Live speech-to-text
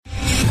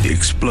the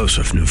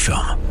explosive new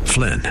film,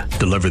 Flynn,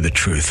 deliver the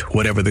truth,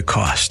 whatever the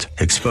cost,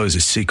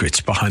 exposes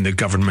secrets behind the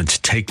government's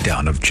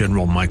takedown of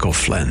General Michael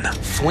Flynn.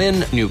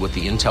 Flynn knew what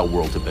the intel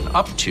world had been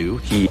up to.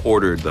 He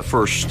ordered the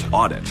first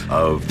audit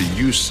of the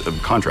use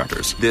of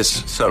contractors.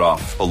 This set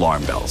off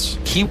alarm bells.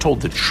 He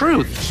told the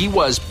truth. He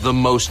was the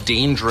most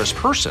dangerous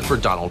person for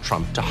Donald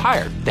Trump to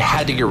hire. They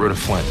had to get rid of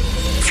Flynn.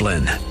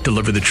 Flynn,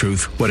 deliver the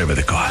truth, whatever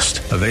the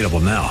cost. Available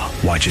now.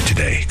 Watch it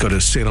today. Go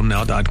to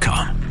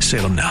salemnow.com.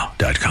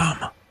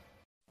 salemnow.com.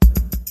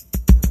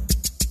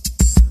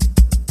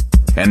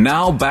 And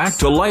now back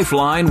to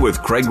Lifeline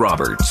with Craig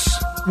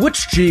Roberts.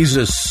 Which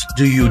Jesus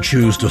do you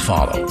choose to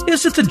follow?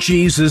 Is it the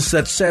Jesus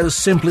that says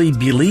simply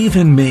believe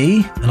in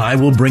me and I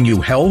will bring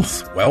you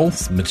health,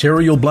 wealth,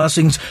 material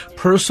blessings,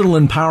 personal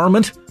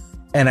empowerment,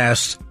 and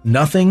ask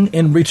nothing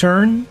in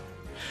return?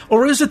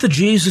 Or is it the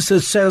Jesus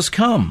that says,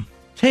 come,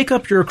 take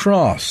up your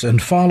cross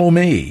and follow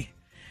me?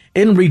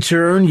 In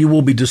return, you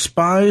will be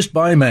despised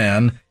by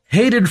man,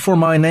 hated for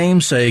my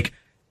name's sake,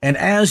 and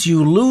as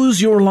you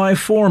lose your life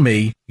for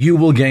me, you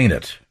will gain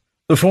it.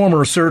 The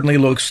former certainly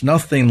looks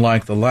nothing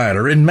like the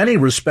latter. In many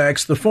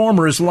respects, the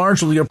former is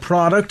largely a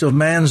product of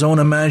man's own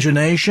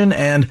imagination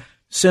and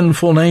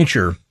sinful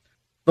nature.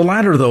 The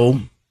latter, though,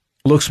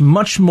 looks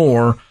much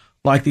more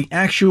like the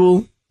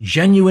actual,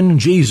 genuine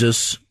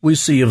Jesus we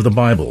see of the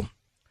Bible.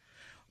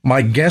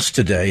 My guest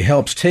today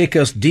helps take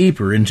us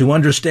deeper into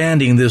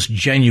understanding this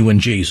genuine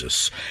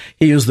Jesus.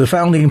 He is the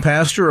founding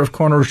pastor of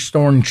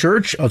Cornerstone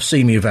Church of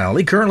Simi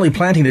Valley, currently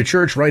planting a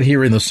church right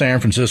here in the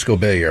San Francisco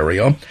Bay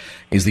Area.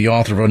 He's the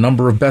author of a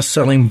number of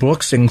best-selling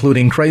books,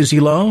 including Crazy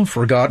Love,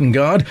 Forgotten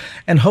God,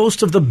 and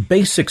host of the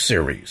Basic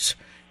series.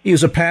 He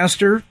is a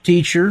pastor,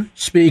 teacher,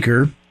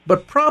 speaker,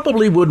 but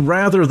probably would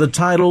rather the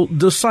title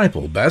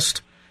disciple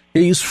best.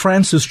 He's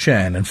Francis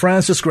Chan. And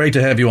Francis, great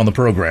to have you on the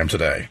program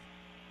today.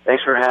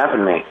 Thanks for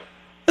having me.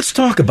 Let's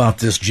talk about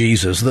this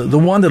Jesus, the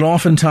one that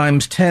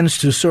oftentimes tends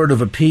to sort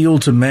of appeal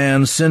to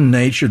man's sin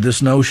nature,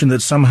 this notion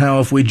that somehow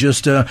if we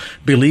just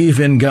believe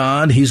in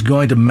God, he's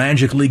going to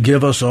magically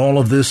give us all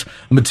of this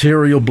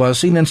material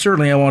blessing. And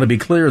certainly I want to be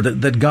clear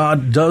that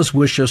God does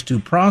wish us to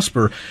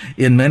prosper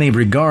in many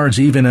regards,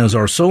 even as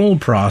our soul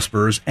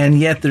prospers. And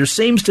yet there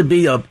seems to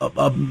be a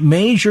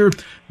major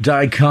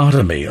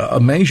dichotomy,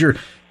 a major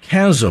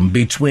chasm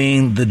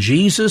between the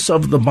Jesus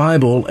of the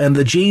Bible and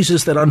the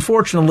Jesus that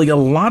unfortunately a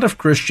lot of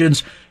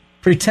Christians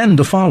pretend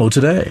to follow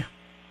today.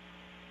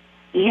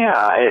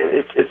 Yeah,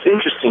 it's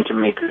interesting to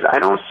me because I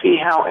don't see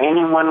how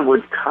anyone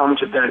would come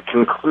to that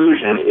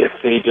conclusion if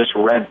they just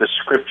read the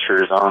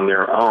scriptures on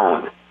their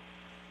own.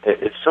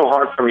 It's so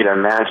hard for me to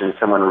imagine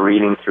someone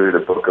reading through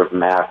the book of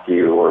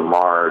Matthew or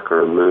Mark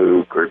or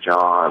Luke or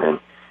John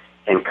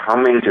and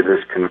coming to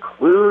this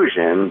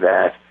conclusion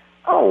that,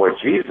 oh, what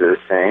Jesus is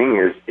saying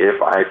is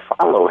if I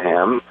follow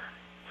him,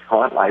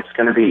 life's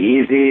going to be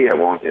easy. I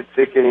won't get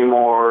sick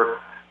anymore.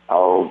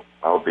 I'll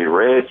be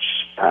rich.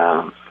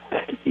 I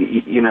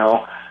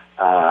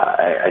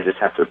just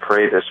have to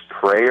pray this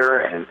prayer,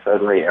 and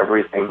suddenly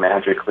everything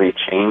magically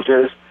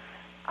changes.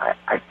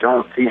 I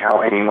don't see how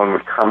anyone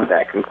would come to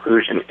that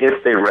conclusion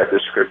if they read the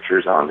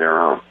scriptures on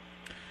their own.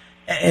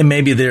 And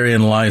maybe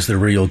therein lies the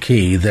real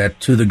key, that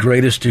to the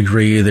greatest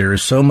degree there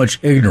is so much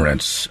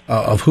ignorance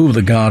of who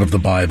the God of the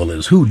Bible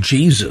is, who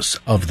Jesus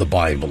of the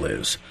Bible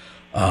is.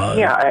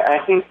 I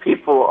think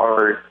people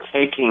are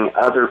taking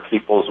other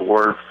people's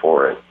word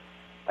for it.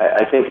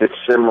 I think it's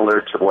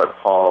similar to what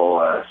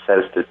Paul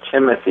says to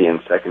Timothy in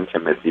 2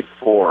 Timothy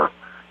 4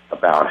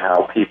 about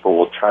how people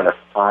will try to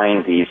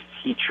find these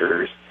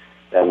teachers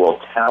that will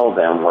tell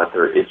them what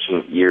their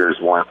itching ears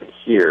want to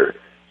hear.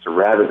 So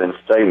rather than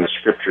studying the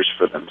scriptures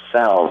for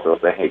themselves, they'll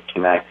say, hey,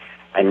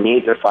 I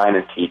need to find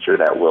a teacher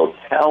that will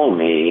tell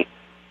me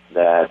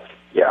that,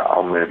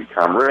 I'm going to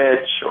become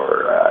rich,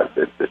 or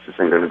that this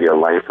isn't going to be a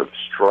life of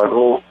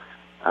struggle.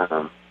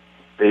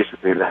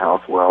 Basically the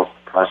health, wealth,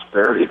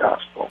 prosperity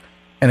gospel.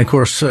 And of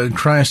course,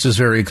 Christ is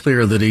very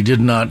clear that he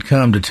did not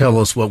come to tell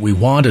us what we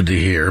wanted to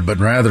hear, but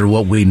rather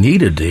what we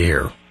needed to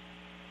hear.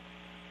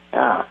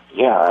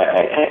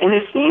 And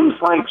it seems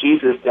like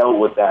Jesus dealt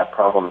with that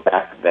problem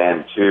back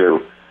then, too,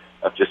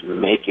 of just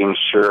making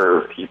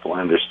sure people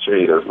understood.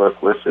 He goes,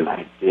 look, listen,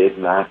 I did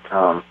not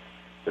come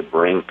to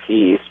bring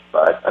peace,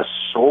 but a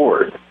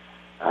sword.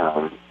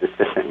 This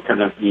isn't going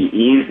to be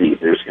easy.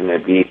 There's going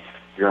to be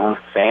your own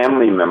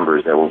family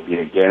members that will be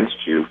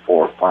against you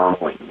for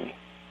following me.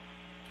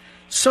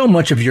 So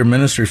much of your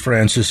ministry,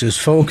 Francis, is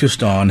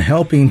focused on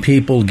helping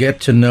people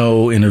get to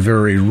know in a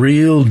very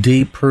real,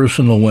 deep,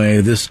 personal way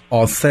this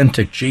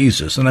authentic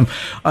Jesus. And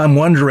I'm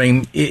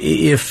wondering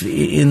if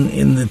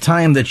in the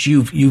time that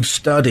you've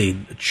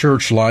studied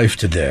church life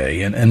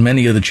today and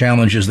many of the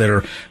challenges that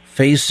are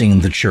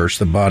facing the church,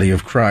 the body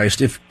of Christ,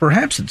 if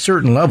perhaps at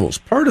certain levels,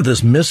 part of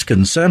this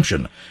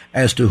misconception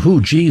as to who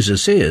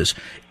Jesus is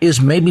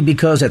maybe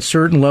because at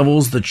certain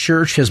levels the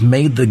church has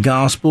made the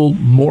gospel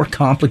more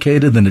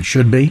complicated than it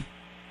should be?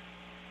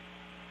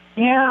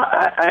 Yeah,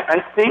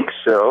 I think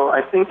so.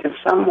 I think in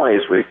some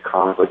ways we've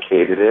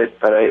complicated it,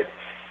 but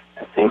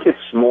I think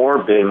it's more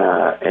been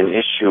an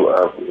issue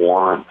of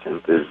want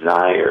and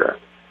desire.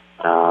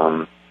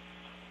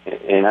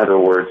 In other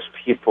words,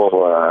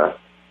 people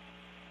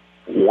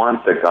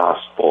want the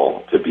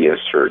gospel to be a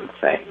certain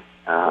thing.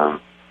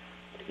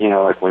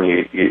 Like when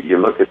you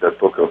look at the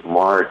book of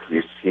Mark,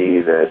 you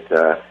see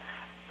that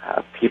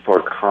people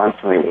are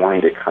constantly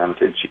wanting to come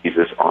to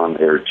Jesus on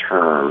their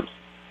terms,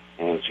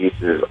 and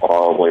Jesus is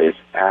always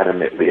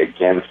adamantly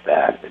against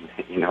that. And,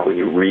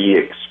 he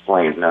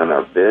re-explains,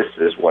 no, this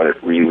is what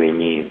it really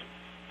means.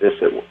 This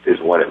is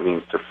what it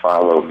means to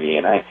follow me.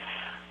 And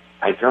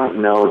I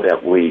don't know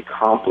that we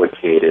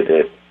complicated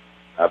it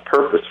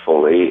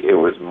purposefully. It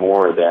was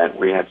more that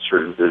we had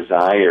certain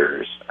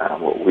desires,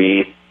 what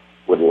we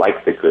would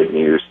like the good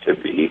news to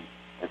be,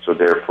 and so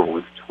therefore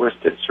we've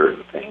twisted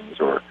certain things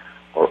or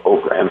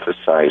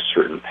overemphasized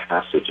certain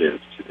passages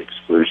to the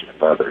exclusion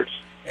of others.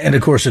 And,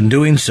 of course, in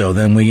doing so,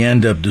 then we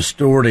end up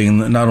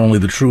distorting not only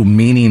the true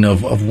meaning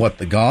of what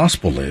the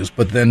gospel is,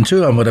 but then,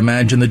 too, I would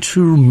imagine the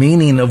true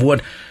meaning of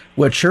what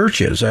church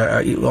is.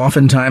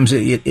 Oftentimes,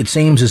 it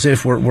seems as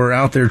if we're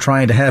out there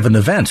trying to have an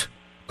event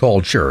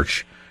called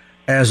church,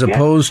 as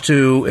opposed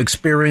to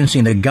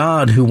experiencing a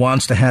God who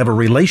wants to have a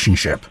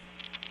relationship.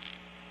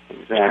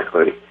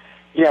 Exactly.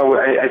 Yeah,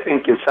 I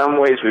think in some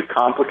ways we've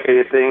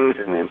complicated things,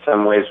 and in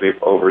some ways we've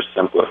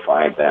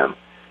oversimplified them.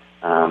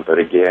 But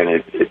again,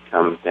 it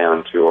comes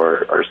down to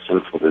our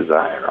sinful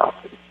desire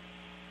often.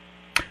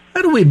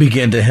 How do we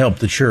begin to help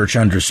the church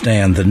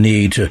understand the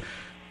need to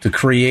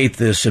create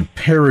this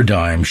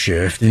paradigm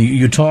shift? And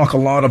you talk a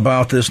lot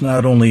about this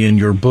not only in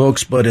your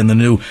books, but in the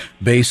new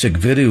basic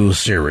video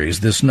series,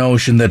 this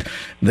notion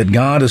that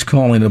God is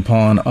calling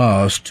upon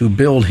us to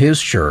build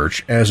his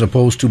church as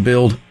opposed to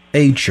build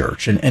a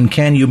church. And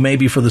can you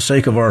maybe, for the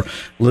sake of our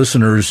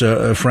listeners,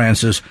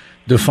 Francis,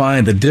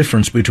 define the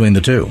difference between the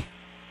two?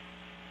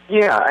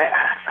 Yeah,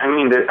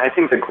 I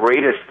think the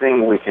greatest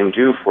thing we can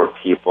do for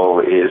people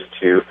is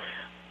to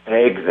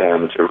beg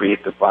them to read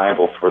the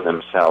Bible for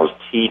themselves,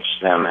 teach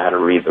them how to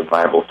read the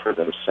Bible for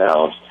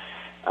themselves,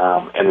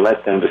 and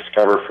let them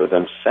discover for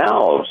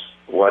themselves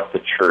what the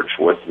church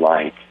was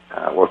like,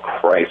 what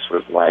Christ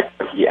was like,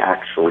 what he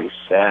actually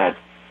said,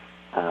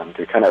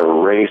 to kind of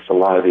erase a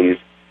lot of these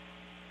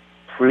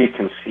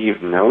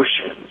preconceived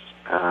notions.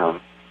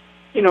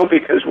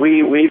 Because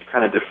we've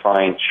kind of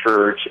defined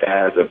church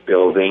as a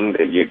building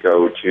that you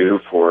go to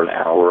for an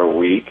hour a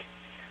week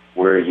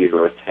where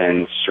you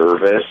attend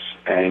service,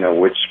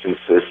 and, which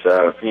consists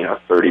of,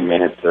 30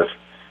 minutes of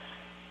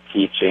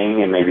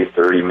teaching and maybe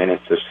 30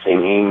 minutes of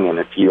singing and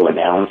a few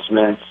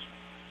announcements.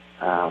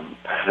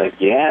 But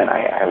again,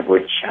 I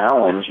would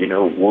challenge,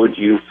 would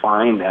you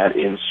find that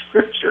in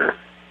Scripture?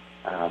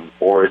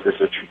 Or is this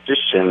a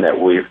tradition that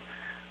we've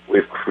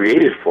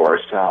created for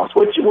ourselves,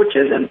 which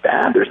isn't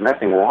bad. There's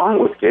nothing wrong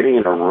with getting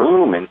in a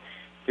room and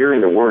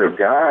hearing the Word of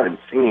God and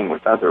singing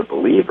with other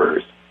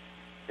believers.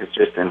 It's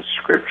just in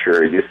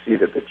Scripture you see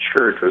that the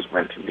church was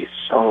meant to be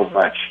so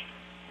much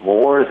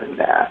more than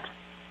that.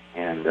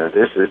 And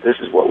this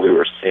is what we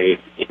were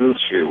saved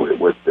into. It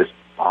was this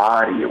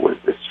body. It was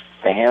this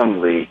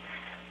family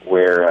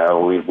where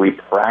we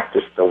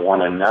practiced the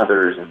one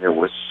another's, and there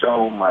was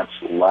so much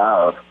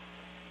love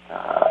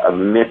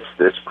amidst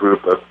this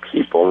group of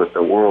people that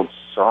the world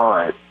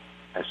saw it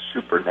as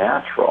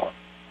supernatural.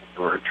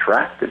 They were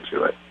attracted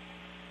to it.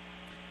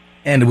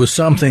 And it was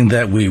something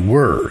that we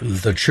were,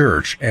 the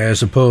church,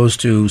 as opposed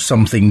to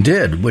something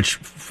did, which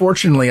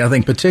fortunately, I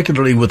think,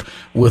 particularly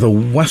with a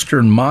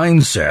Western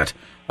mindset,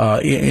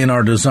 in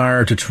our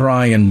desire to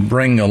try and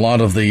bring a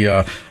lot of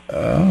the,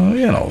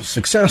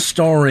 success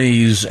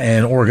stories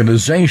and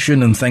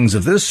organization and things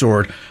of this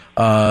sort,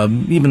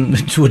 even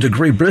to a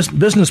degree,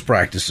 business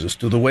practices,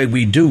 to the way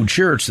we do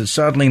church, that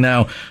suddenly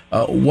now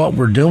what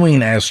we're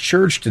doing as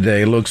church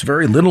today looks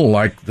very little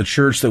like the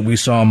church that we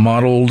saw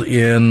modeled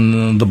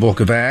in the book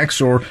of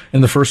Acts or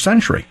in the first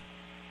century.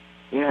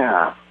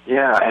 Yeah,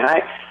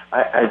 and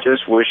I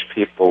just wish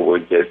people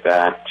would get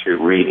back to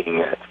reading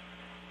it.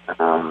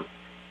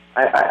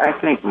 I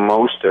think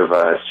most of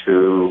us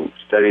who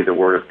study the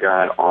Word of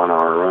God on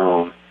our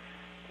own,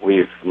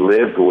 we've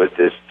lived with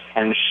this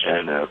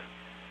tension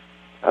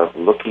of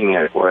looking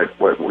at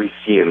what we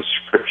see in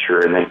Scripture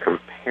and then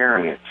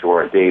comparing it to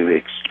our daily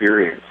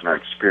experience and our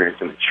experience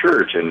in the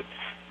church. And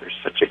there's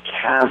such a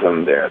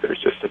chasm there.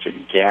 There's just such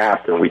a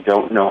gap, and we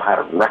don't know how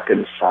to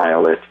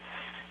reconcile it.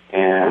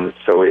 And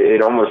so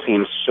it almost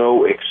seems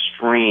so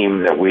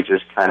extreme that we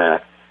just kind of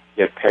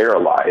get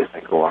paralyzed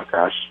and go, oh,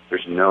 gosh,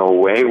 there's no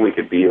way we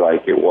could be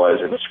like it was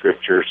in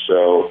Scripture.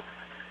 So,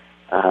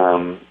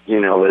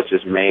 let's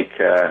just make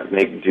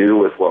do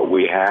with what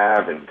we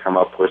have and come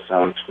up with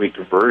some tweaked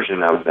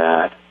version of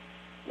that,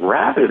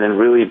 rather than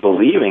really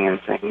believing and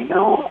saying,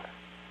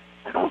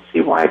 I don't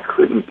see why it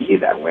couldn't be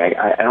that way.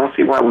 I don't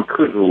see why we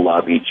couldn't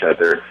love each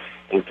other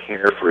and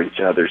care for each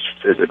other's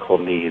physical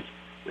needs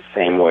the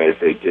same way as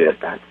they did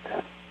back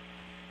then.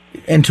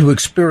 And to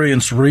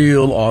experience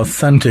real,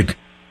 authentic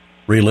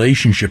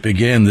relationship,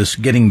 again, this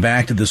getting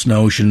back to this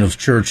notion of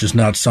church is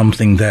not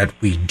something that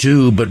we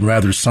do, but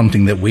rather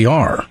something that we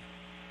are.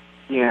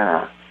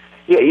 Yeah.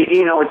 Yeah,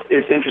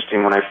 it's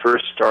interesting. When I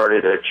first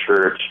started at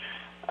church,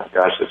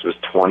 this was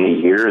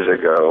 20 years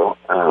ago,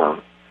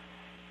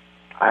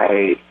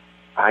 I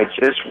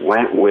just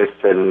went with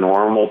the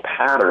normal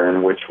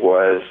pattern, which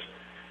was,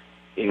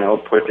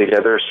 put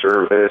together a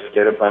service,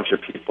 get a bunch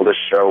of people to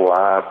show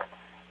up,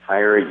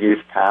 hire a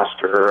youth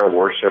pastor, a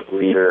worship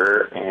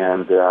leader,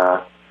 and,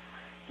 the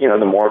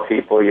more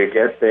people you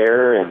get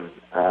there and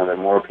the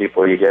more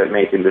people you get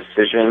making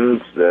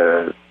decisions,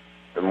 the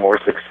more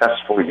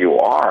successful you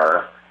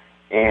are.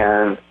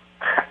 And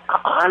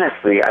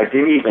honestly, I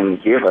didn't even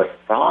give a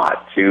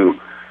thought to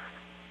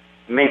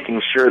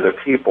making sure that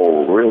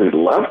people really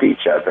loved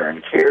each other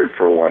and cared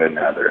for one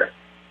another.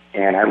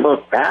 And I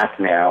look back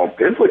now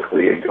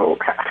biblically and go,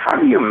 how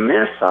do you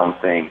miss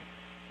something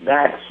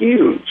that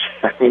huge?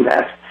 I mean,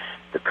 that's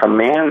the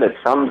command that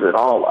sums it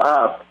all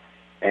up.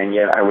 And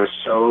yet I was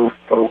so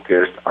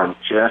focused on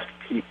just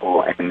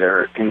people and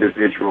their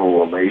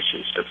individual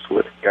relationships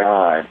with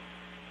God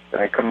that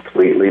I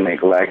completely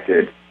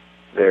neglected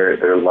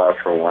their love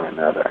for one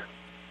another.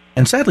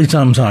 And sadly,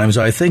 sometimes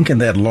I think in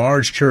that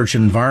large church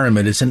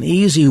environment, it's an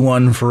easy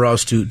one for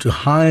us to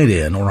hide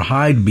in or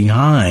hide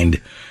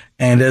behind.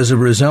 And as a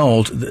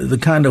result, the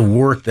kind of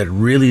work that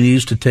really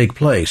needs to take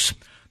place,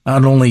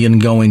 not only in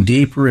going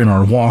deeper in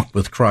our walk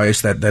with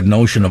Christ, that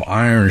notion of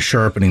iron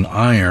sharpening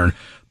iron,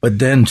 but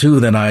then too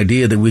that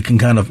idea that we can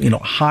kind of,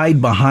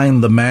 hide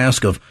behind the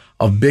mask of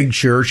big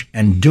church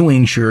and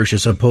doing church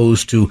as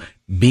opposed to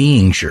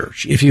being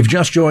church. If you've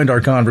just joined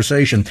our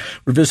conversation,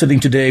 we're visiting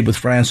today with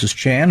Francis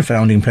Chan,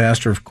 founding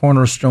pastor of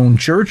Cornerstone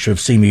Church of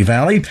Simi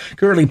Valley,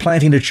 currently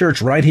planting a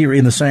church right here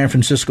in the San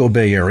Francisco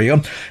Bay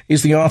Area.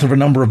 He's the author of a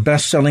number of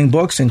best-selling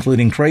books,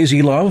 including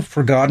Crazy Love,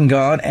 Forgotten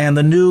God, and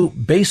the new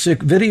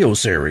Basic video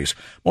series.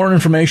 More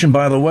information,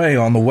 by the way,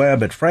 on the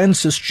web at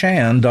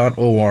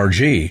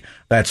francischan.org.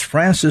 That's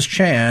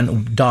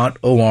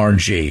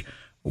francischan.org.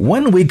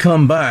 When we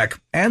come back,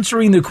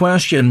 answering the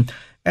question,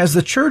 has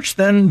the church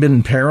then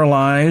been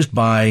paralyzed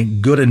by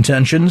good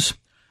intentions?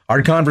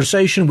 Our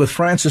conversation with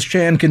Francis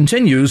Chan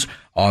continues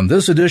on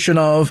this edition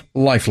of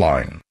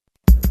Lifeline.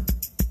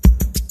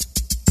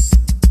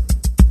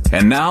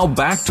 And now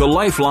back to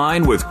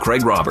Lifeline with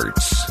Craig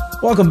Roberts.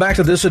 Welcome back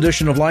to this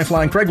edition of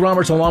Lifeline. Craig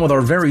Roberts along with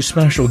our very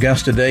special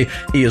guest today.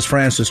 He is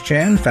Francis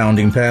Chan,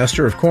 founding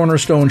pastor of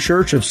Cornerstone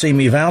Church of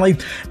Simi Valley,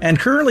 and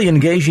currently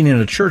engaging in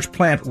a church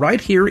plant right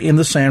here in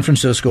the San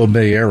Francisco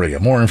Bay Area.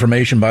 More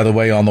information, by the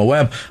way, on the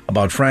web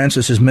about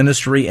Francis's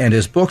ministry and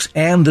his books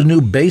and the new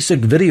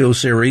Basic video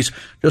series.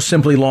 Just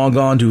simply log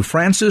on to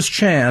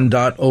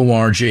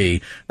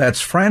francischan.org.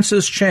 That's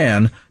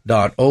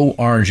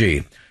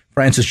francischan.org.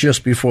 Francis,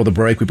 just before the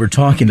break, we were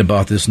talking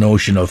about this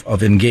notion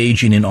of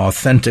engaging in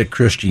authentic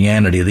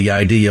Christianity, the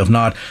idea of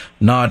not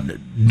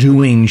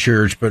doing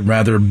church, but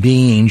rather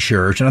being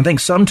church. And I think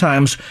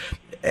sometimes,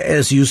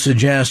 as you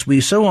suggest,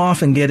 we so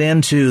often get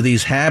into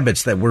these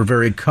habits that we're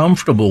very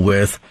comfortable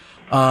with,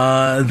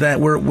 that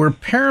we're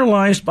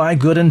paralyzed by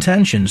good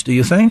intentions. Do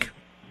you think?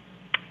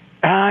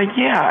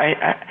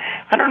 Yeah,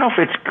 I don't know if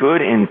it's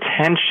good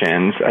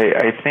intentions.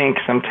 I think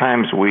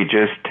sometimes we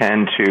just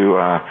tend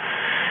to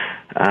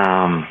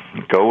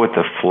go with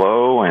the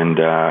flow,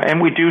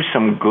 and we do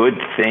some good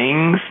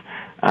things,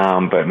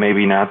 but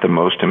maybe not the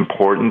most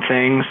important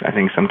things. I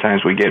think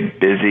sometimes we get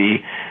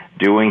busy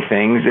doing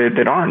things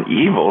that aren't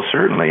evil,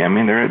 certainly. I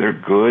mean, they're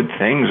good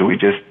things. We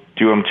just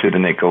do them to the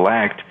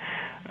neglect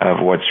of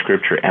what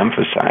Scripture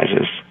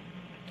emphasizes.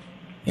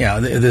 Yeah,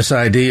 this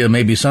idea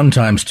maybe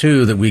sometimes,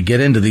 too, that we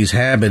get into these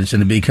habits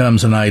and it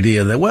becomes an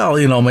idea that,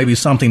 maybe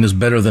something is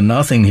better than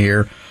nothing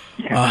here.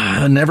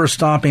 Yeah. Never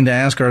stopping to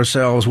ask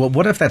ourselves, well,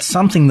 what if that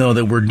something, though,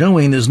 that we're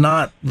doing is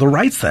not the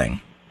right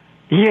thing?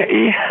 Yeah,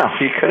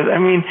 because,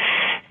 when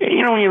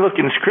you look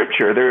in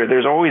Scripture,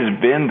 there's always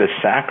been the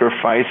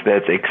sacrifice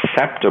that's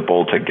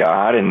acceptable to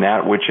God and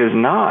that which is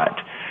not.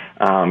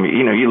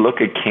 You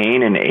look at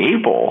Cain and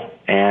Abel,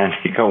 and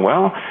you go,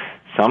 well,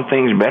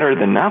 something's better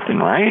than nothing,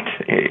 right?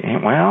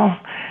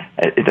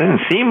 It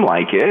doesn't seem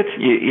like it.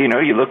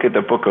 You look at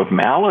the book of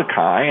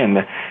Malachi,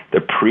 and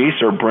the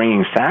priests are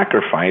bringing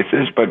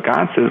sacrifices, but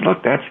God says,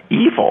 look, that's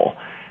evil.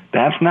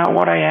 That's not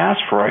what I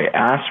asked for. I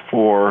asked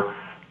for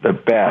the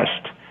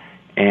best.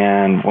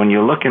 And when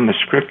you look in the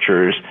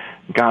Scriptures,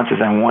 God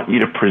says, I want you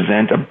to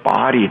present a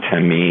body to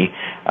me,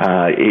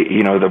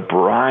 the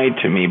bride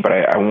to me, but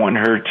I want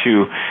her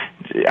to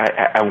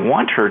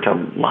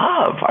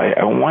love.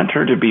 I want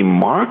her to be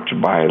marked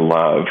by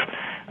love.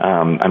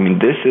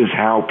 This is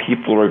how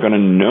people are going to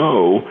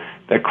know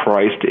that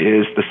Christ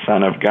is the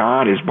Son of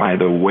God, is by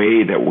the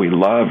way that we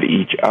love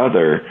each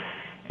other.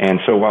 And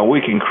so while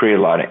we can create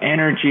a lot of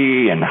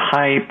energy and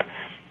hype,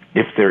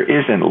 if there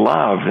isn't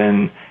love,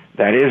 then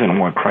that isn't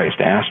what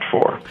Christ asked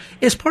for.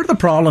 Is part of the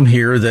problem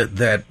here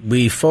that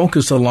we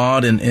focus a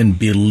lot in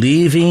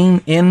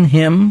believing in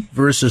Him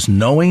versus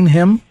knowing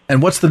Him?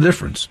 And what's the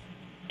difference?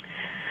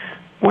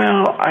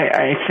 Well,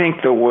 I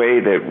think the way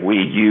that we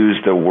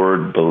use the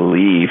word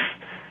belief,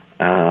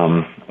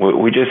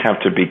 we just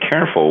have to be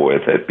careful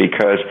with it,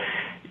 because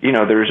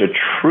there's a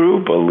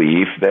true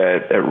belief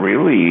that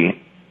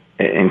really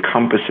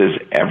encompasses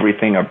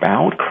everything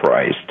about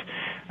Christ.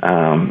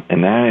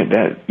 And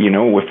that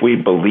if we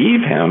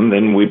believe him,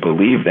 then we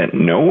believe that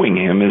knowing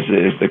him is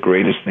the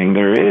greatest thing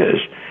there is.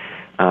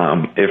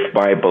 If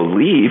by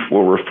belief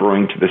we're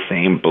referring to the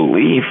same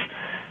belief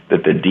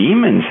that the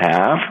demons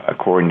have,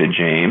 according to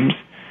James,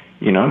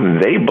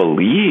 they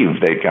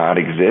believe that God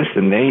exists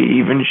and they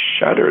even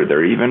shudder.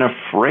 They're even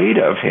afraid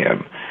of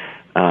him.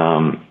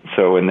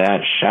 So in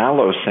that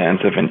shallow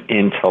sense of an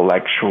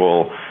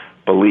intellectual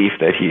belief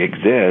that he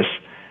exists,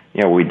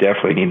 we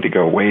definitely need to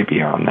go way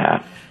beyond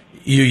that.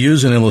 You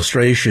use an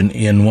illustration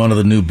in one of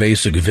the new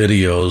basic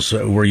videos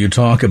where you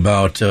talk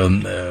about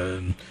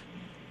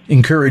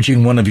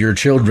encouraging one of your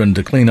children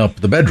to clean up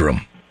the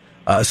bedroom.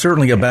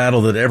 Certainly a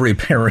battle that every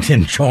parent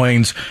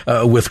joins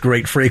with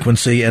great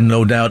frequency and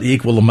no doubt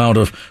equal amount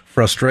of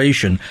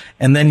frustration.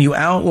 And then you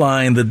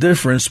outline the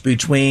difference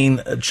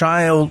between a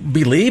child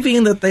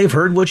believing that they've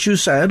heard what you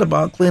said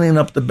about cleaning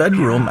up the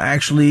bedroom,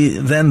 actually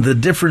then the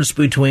difference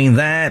between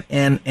that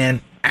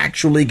and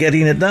actually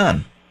getting it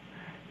done.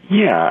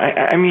 Yeah,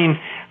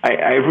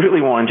 I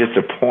really want just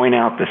to point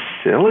out the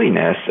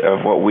silliness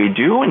of what we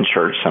do in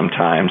church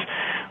sometimes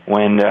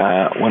when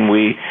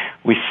we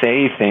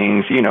say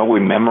things, we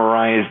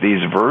memorize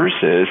these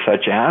verses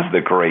such as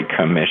the Great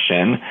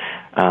Commission,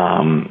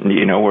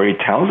 where he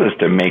tells us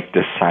to make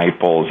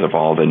disciples of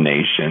all the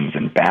nations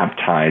and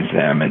baptize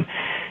them,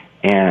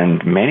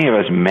 and many of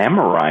us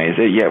memorize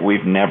it, yet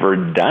we've never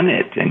done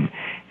it. And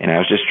I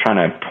was just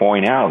trying to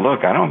point out,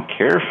 look, I don't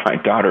care if my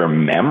daughter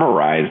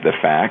memorized the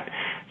fact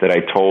that I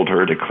told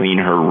her to clean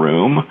her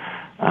room.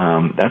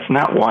 That's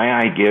not why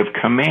I give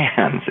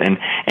commands. And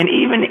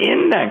even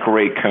in that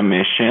Great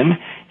Commission,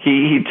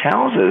 he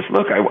tells us,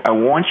 look, I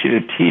want you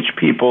to teach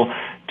people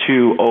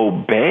to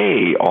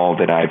obey all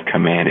that I've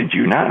commanded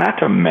you, not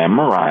to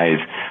memorize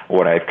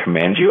what I've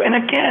commanded you. And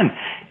again,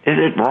 is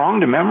it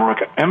wrong to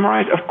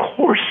memorize? Of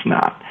course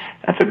not.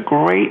 That's a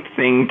great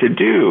thing to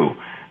do.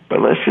 But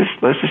let's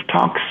just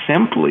talk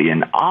simply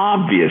and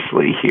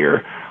obviously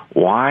here.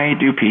 Why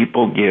do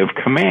people give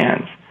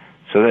commands?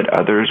 So that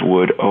others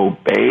would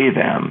obey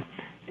them.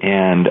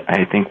 And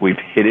I think we've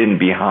hidden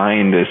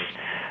behind this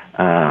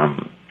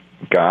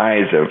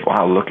guise of,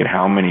 wow, look at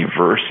how many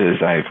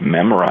verses I've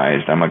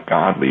memorized. I'm a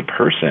godly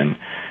person,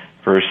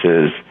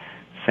 versus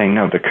saying,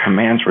 no, the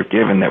commands were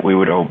given that we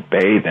would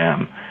obey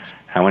them.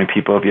 How many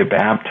people have you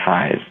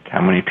baptized?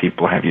 How many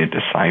people have you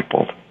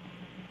discipled?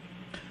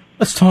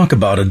 Let's talk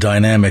about a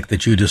dynamic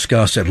that you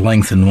discuss at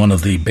length in one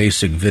of the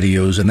basic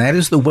videos, and that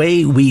is the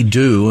way we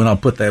do, and I'll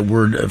put that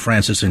word,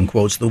 Francis, in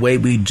quotes, the way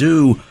we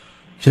do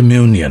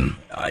communion.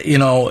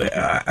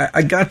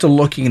 I got to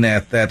looking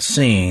at that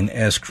scene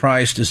as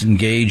Christ is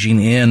engaging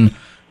in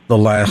the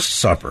Last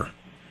Supper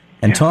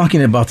and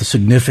talking about the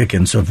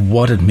significance of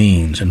what it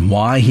means and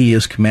why he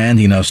is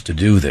commanding us to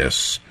do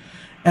this.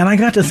 And I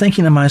got to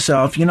thinking to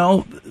myself,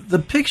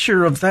 the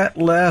picture of that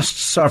Last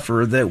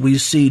Supper that we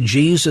see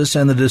Jesus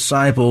and the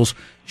disciples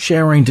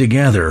sharing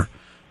together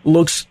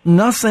looks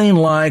nothing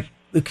like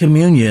the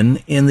communion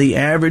in the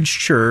average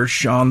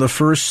church on the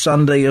first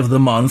Sunday of the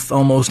month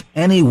almost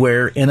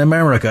anywhere in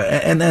America.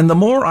 And the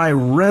more I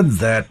read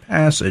that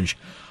passage,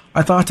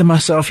 I thought to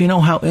myself,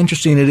 how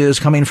interesting it is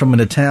coming from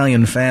an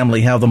Italian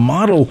family, how the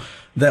model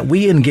that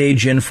we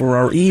engage in for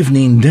our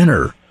evening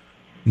dinner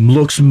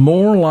looks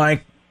more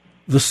like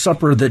the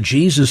supper that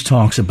Jesus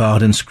talks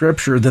about in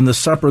Scripture than the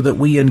supper that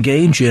we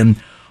engage in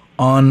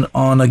on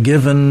a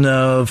given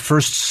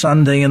first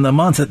Sunday in the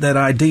month. That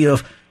idea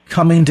of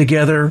coming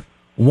together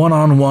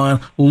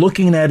one-on-one,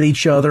 looking at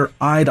each other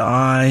eye to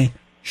eye,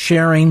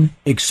 sharing,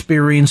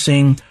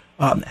 experiencing,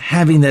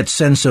 having that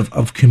sense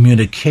of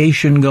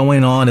communication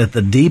going on at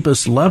the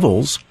deepest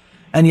levels.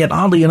 And yet,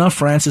 oddly enough,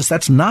 Francis,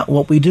 that's not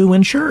what we do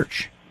in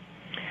church.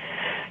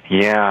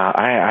 Yeah,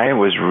 I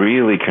was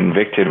really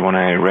convicted when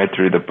I read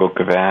through the book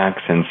of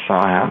Acts and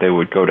saw how they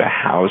would go to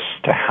house,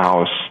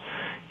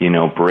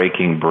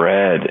 breaking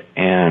bread.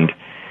 And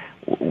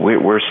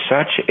we're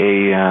such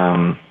a,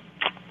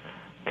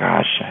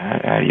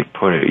 how do you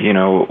put it?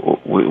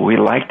 We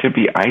like to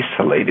be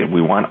isolated.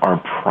 We want our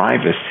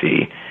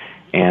privacy.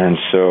 And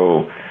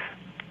so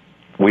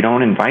we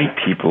don't invite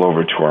people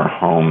over to our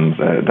homes.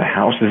 The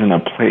house isn't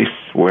a place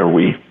where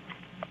we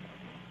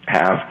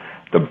have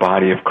the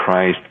body of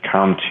Christ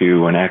come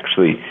to and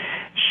actually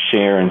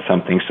share in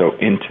something so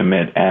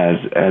intimate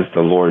as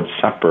the Lord's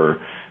Supper.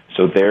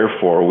 So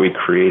therefore, we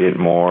created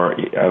more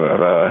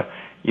of a,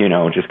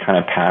 just kind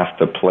of pass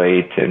the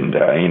plate and,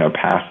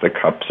 pass the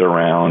cups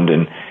around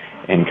and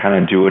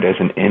kind of do it as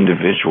an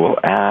individual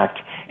act.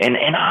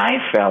 And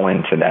I fell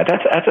into that.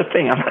 That's a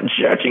thing. I'm not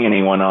judging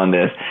anyone on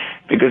this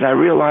because I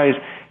realized,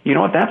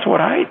 that's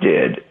what I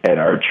did at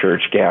our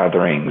church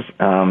gatherings.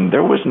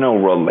 There was no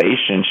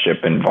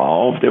relationship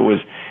involved. It was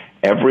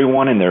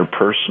everyone in their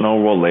personal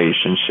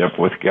relationship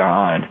with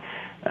God.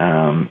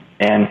 And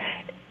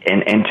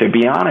to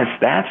be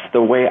honest, that's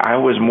the way I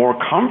was more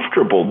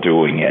comfortable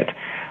doing it.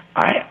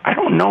 I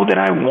don't know that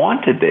I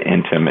wanted the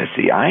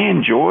intimacy. I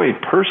enjoy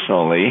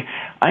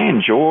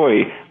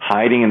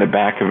hiding in the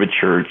back of a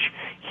church,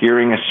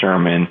 hearing a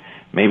sermon,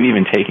 maybe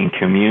even taking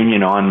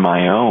communion on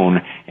my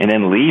own, and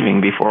then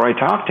leaving before I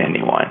talk to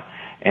anyone.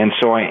 And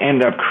so I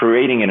end up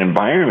creating an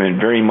environment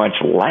very much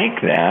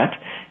like that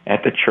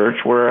at the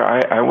church where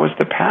I was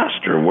the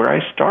pastor, where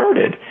I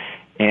started.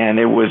 And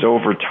it was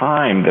over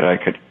time that I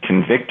got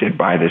convicted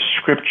by the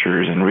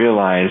scriptures and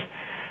realized,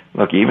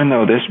 look, even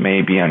though this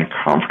may be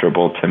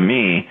uncomfortable to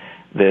me,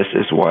 this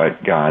is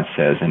what God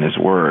says in His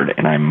Word,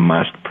 and I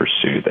must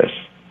pursue this.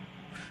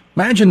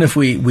 Imagine if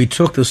we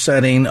took the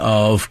setting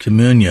of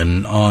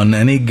communion on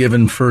any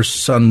given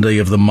first Sunday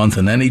of the month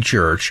in any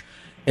church,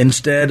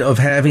 instead of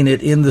having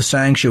it in the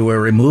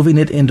sanctuary, moving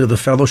it into the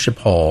fellowship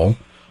hall,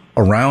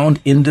 around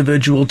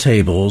individual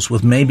tables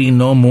with maybe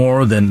no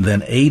more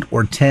than 8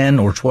 or 10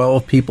 or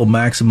 12 people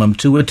maximum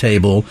to a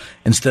table.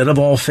 Instead of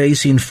all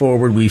facing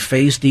forward, we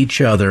faced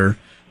each other,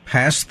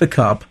 passed the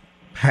cup,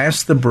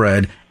 passed the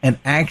bread, and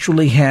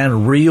actually had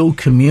real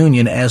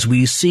communion as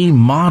we see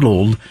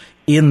modeled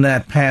in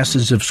that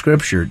passage of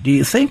Scripture. Do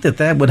you think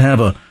that would have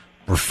a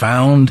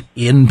profound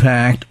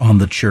impact on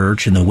the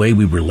church and the way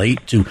we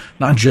relate to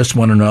not just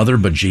one another,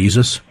 but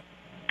Jesus?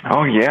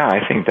 Oh, yeah,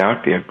 I think that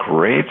would be a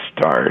great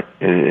start,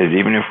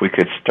 even if we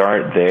could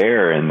start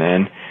there and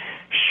then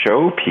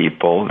show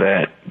people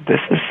that this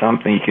is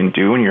something you can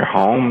do in your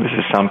home, this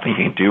is something you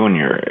can do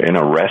in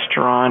a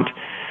restaurant.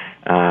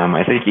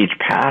 I think each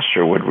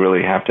pastor would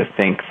really have to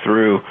think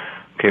through,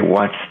 okay,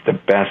 what's the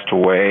best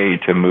way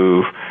to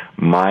move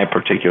my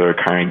particular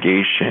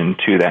congregation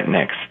to that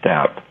next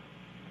step?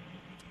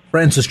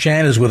 Francis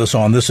Chan is with us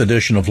on this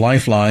edition of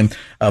Lifeline.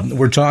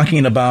 We're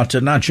talking about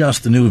not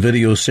just the new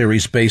video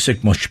series, Basic,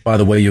 which, by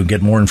the way, you'll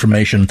get more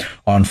information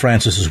on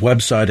Francis's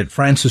website at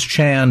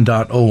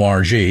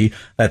francischan.org.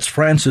 That's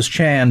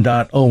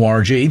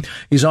francischan.org.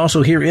 He's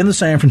also here in the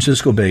San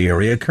Francisco Bay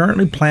Area,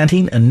 currently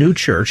planting a new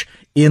church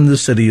in the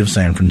city of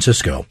San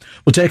Francisco.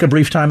 We'll take a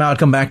brief time out,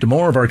 come back to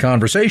more of our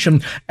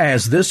conversation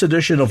as this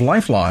edition of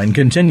Lifeline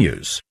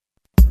continues.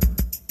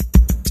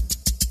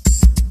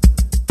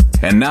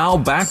 And now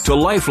back to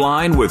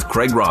Lifeline with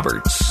Craig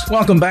Roberts.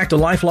 Welcome back to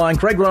Lifeline.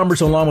 Craig Roberts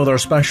along with our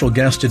special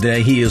guest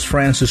today. He is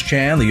Francis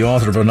Chan, the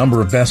author of a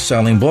number of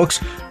best-selling books,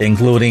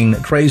 including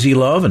Crazy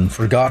Love and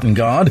Forgotten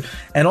God,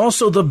 and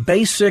also the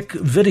Basic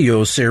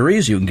video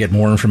series. You can get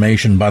more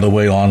information, by the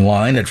way,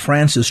 online at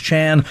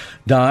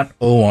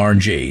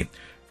francischan.org.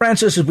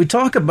 Francis, as we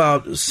talk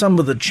about some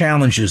of the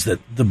challenges that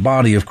the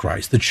body of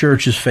Christ, the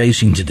church, is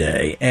facing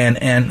today,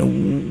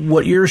 and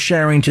what you're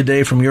sharing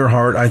today from your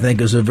heart, I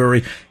think, is a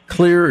very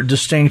clear,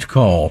 distinct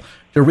call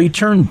to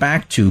return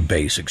back to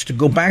basics, to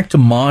go back to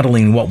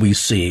modeling what we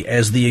see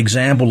as the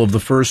example of the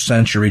first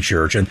century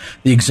church and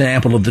the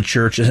example of the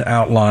church as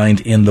outlined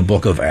in the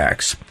book of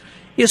Acts.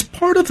 Is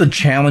part of the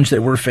challenge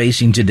that we're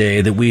facing today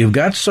that we have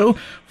got so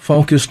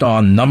focused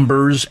on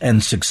numbers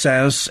and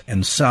success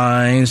and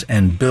size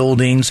and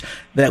buildings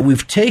that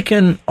we've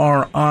taken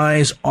our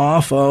eyes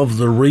off of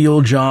the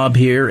real job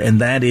here, and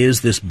that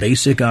is this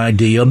basic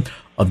idea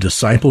of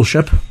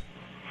discipleship?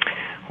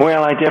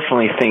 Well, I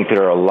definitely think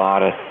there are a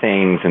lot of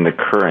things in the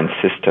current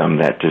system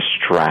that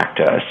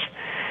distract us.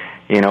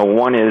 You know,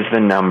 one is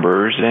the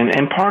numbers,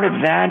 and part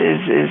of that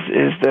is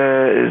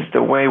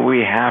the way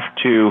we have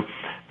to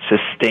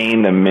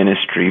sustain the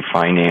ministry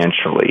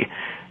financially.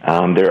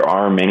 There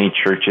are many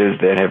churches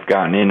that have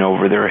gotten in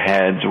over their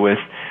heads with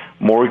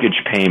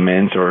mortgage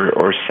payments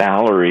or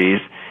salaries,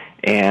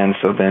 and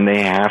so then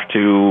they have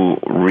to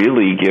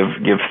really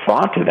give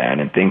thought to that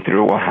and think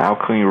through, well, how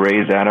can we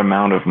raise that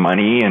amount of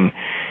money?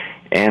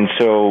 And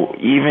so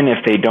even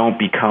if they don't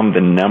become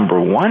the number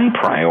one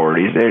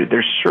priorities,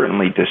 there's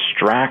certainly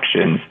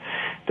distractions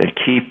that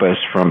keep us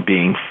from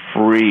being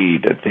free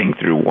to think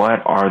through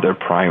what are the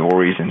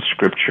priorities in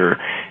Scripture,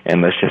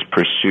 and let's just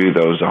pursue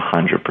those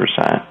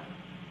 100%.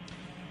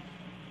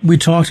 We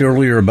talked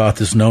earlier about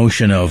this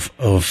notion of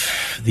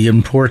the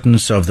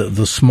importance of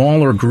the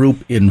smaller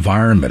group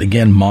environment,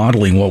 again,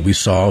 modeling what we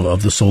saw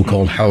of the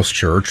so-called house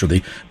church or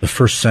the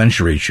first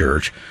century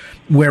church,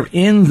 where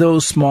in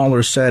those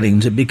smaller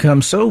settings it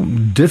becomes so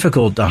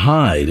difficult to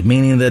hide,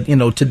 meaning that, you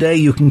know, today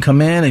you can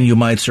come in and you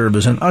might serve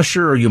as an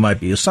usher, or you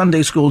might be a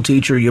Sunday school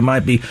teacher, you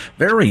might be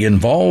very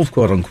involved,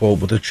 quote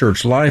unquote, with the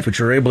church life, but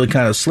you're able to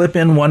kind of slip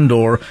in one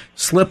door,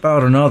 slip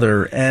out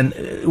another, and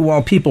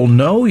while people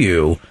know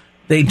you,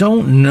 they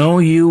don't know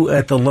you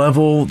at the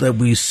level that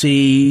we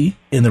see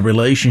in the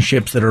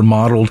relationships that are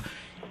modeled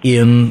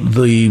in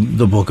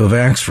the book of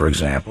Acts, for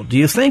example. Do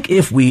you think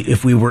if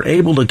we were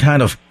able to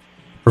kind of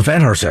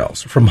prevent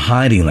ourselves from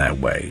hiding that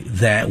way,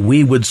 that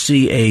we would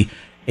see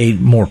a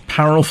more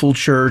powerful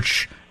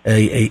church,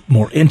 a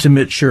more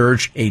intimate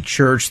church, a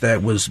church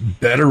that was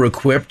better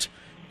equipped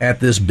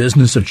at this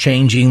business of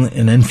changing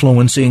and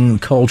influencing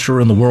culture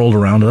in the world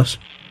around us?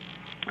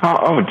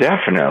 Oh,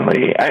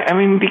 definitely. I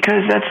mean,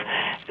 because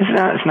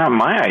it's not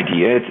my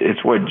idea.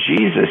 It's what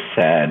Jesus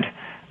said.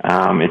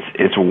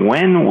 It's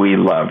when we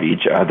love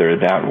each other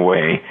that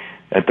way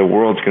that the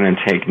world's going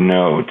to take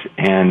note,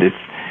 and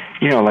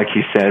like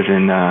he says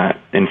in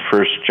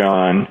 1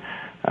 John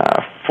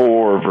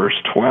 4,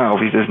 verse 12,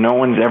 he says, no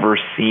one's ever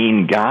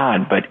seen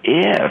God, but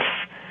if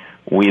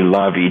we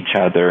love each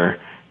other,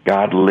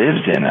 God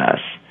lives in us,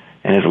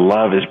 and his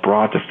love is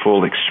brought to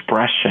full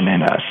expression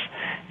in us.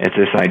 It's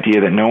this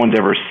idea that no one's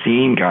ever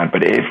seen God,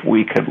 but if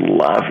we could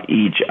love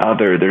each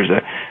other, there's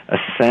a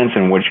sense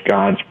in which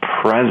God's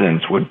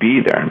presence would be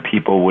there, and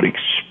people would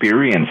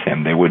experience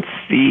him. They would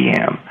see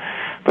him.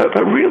 But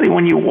really,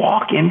 when you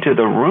walk into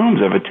the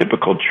rooms of a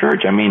typical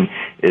church, I mean,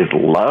 is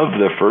love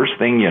the first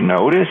thing you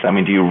notice? I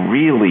mean, do you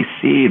really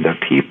see the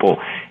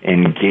people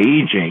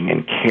engaging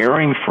and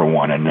caring for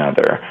one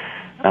another?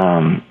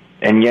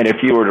 And yet, if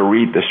you were to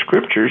read the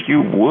Scriptures,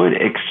 you would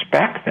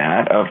expect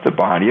that of the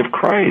body of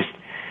Christ.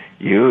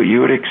 You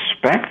would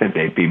expect that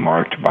they'd be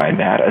marked by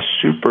that, a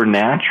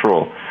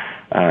supernatural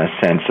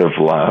sense of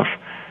love.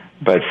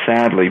 But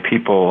sadly,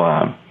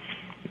 people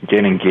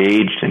get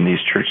engaged in these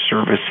church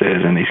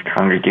services and these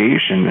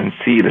congregations and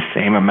see the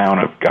same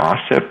amount of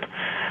gossip,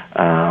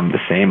 the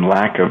same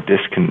lack of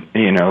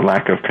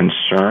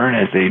concern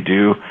as they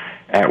do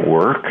at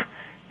work,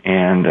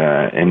 and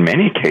in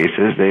many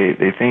cases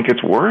they think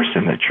it's worse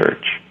in the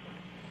church.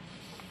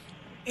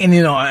 And,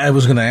 I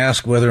was going to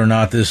ask whether or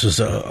not this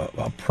is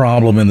a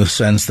problem in the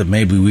sense that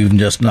maybe we've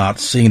just not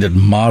seen it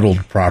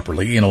modeled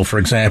properly. For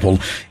example,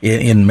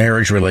 in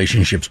marriage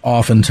relationships,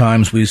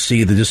 oftentimes we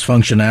see the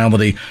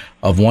dysfunctionality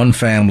of one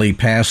family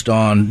passed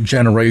on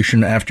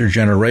generation after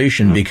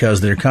generation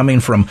because they're coming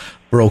from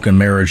broken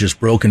marriages,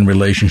 broken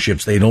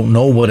relationships. They don't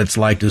know what it's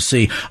like to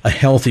see a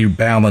healthy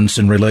balance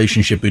in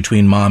relationship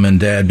between mom and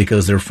dad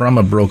because they're from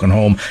a broken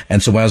home.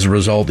 And so as a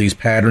result, these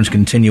patterns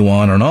continue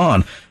on and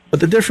on. But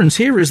the difference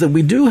here is that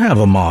we do have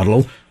a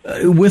model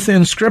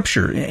within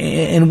Scripture,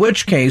 in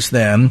which case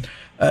then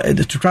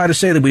to try to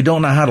say that we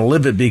don't know how to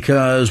live it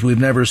because we've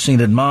never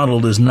seen it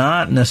modeled is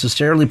not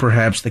necessarily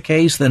perhaps the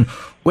case. Then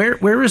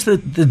where is the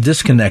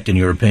disconnect in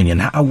your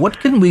opinion?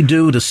 What can we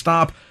do to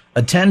stop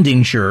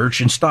attending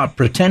church and stop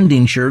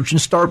pretending church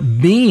and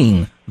start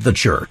being the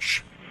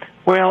church?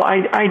 Well,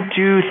 I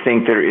do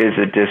think there is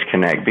a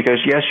disconnect because,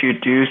 yes, you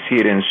do see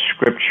it in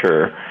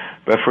Scripture.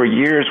 But for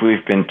years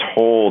we've been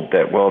told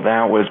that, well,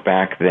 that was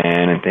back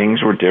then and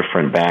things were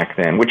different back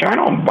then, which I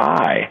don't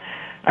buy.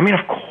 I mean,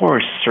 of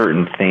course,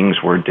 certain things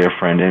were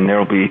different, and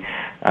there'll be,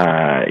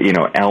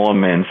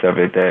 elements of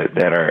it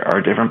that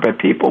are different. But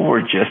people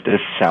were just as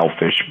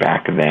selfish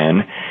back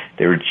then.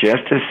 They were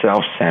just as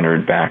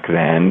self-centered back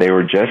then. They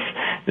were just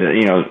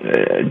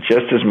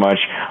as much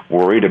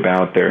worried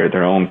about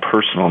their own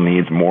personal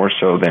needs more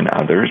so than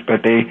others.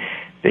 But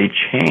they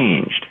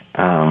changed.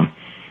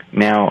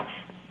 Now.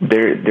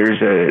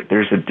 There's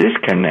a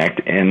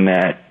disconnect in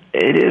that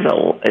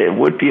it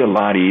would be a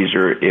lot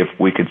easier if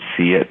we could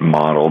see it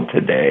modeled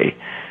today.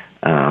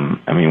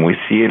 We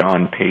see it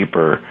on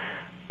paper,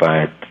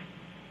 but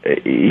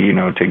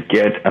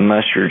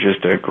unless you're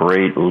just a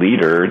great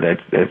leader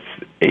that's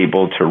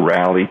able to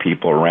rally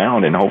people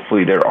around, and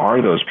hopefully there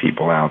are those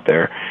people out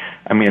there.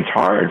 I mean, it's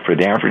hard for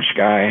the average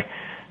guy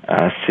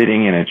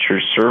sitting in a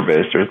church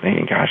service. They're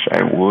thinking, "Gosh,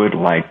 I would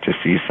like to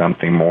see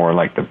something more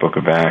like the Book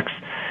of Acts."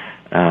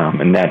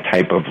 And that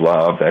type of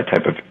love, that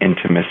type of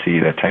intimacy,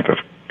 that type of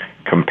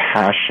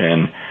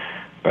compassion.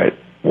 But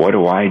what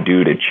do I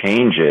do to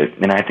change it?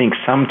 And I think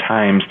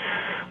sometimes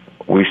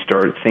we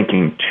start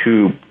thinking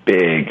too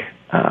big.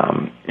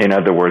 In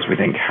other words, we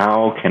think,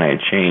 how can I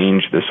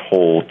change this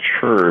whole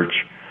church?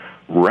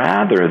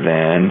 Rather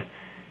than,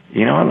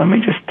 let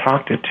me just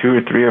talk to 2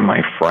 or 3 of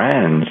my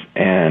friends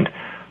and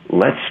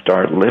let's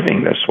start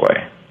living this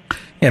way.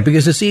 Yeah,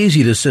 because it's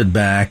easy to sit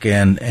back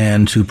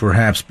and to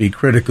perhaps be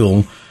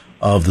critical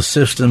of the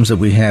systems that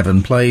we have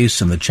in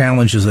place and the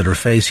challenges that are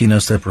facing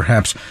us that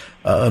perhaps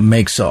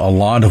makes a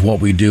lot of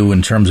what we do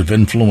in terms of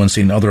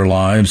influencing other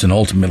lives and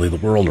ultimately the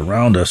world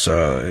around us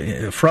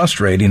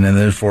frustrating, and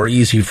therefore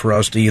easy for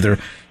us to either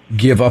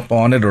give up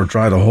on it or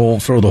try to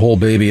throw the whole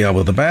baby out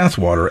with the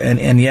bathwater.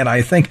 And yet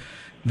I think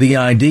the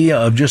idea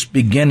of just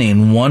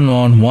beginning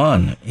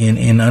one-on-one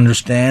in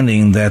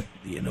understanding that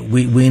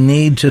we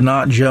need to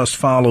not just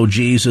follow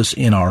Jesus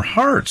in our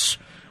hearts,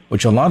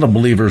 which a lot of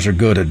believers are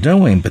good at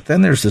doing, but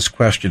then there's this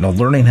question of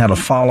learning how to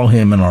follow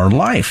him in our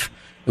life.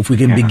 If we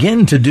can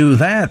begin to do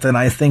that, then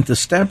I think the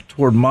step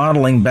toward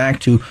modeling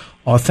back to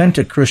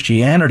authentic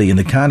Christianity and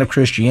the kind of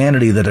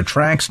Christianity that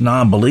attracts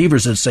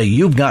non-believers that say,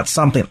 you've got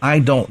something I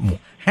don't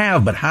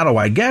have, but how do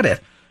I get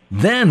it?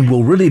 Then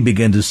we'll really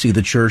begin to see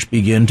the church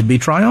begin to be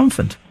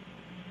triumphant.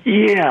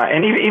 Yeah,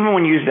 and even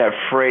when you use that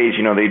phrase,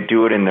 they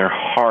do it in their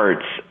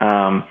hearts.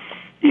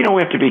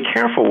 We have to be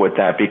careful with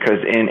that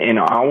because in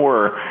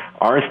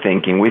our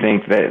thinking, we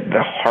think that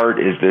the heart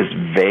is this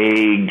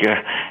vague,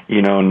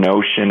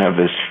 notion of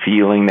this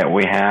feeling that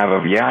we have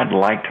of, I'd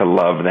like to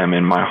love them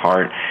in my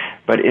heart.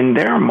 But in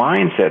their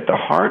mindset, the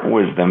heart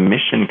was the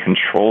mission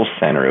control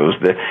center. It was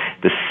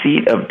the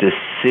seat of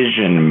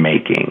decision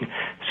making.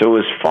 So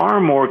it was far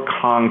more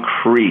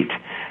concrete.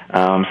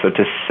 So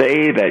to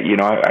say that,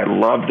 I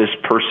love this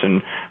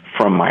person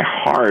from my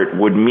heart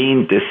would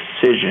mean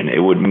decision. It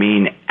would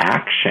mean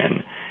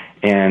action.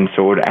 And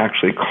so it would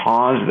actually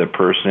cause the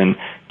person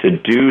to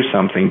do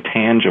something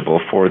tangible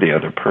for the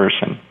other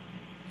person.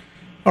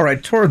 All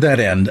right, toward that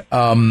end,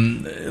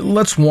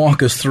 let's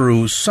walk us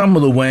through some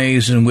of the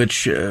ways in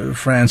which,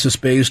 Francis,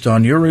 based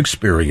on your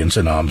experience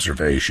and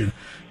observation,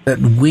 that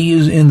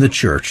we in the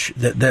church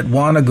that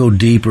want to go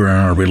deeper in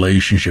our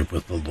relationship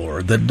with the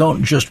Lord, that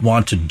don't just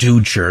want to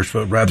do church,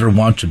 but rather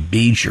want to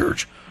be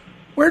church,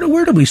 where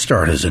do we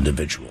start as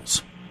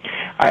individuals?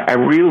 I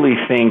really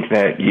think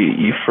that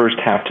you first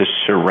have to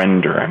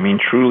surrender. I mean,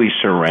 truly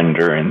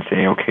surrender and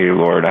say, okay,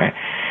 Lord, I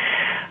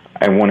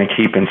want to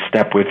keep in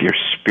step with your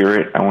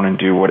Spirit. I want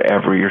to do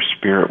whatever your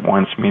Spirit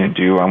wants me to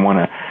do. I want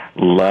to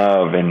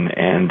love and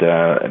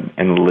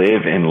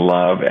live in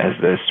love as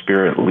the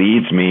Spirit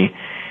leads me.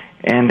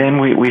 And then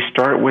we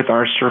start with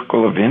our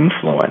circle of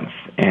influence.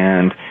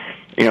 And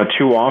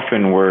too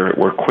often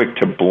we're quick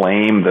to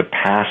blame the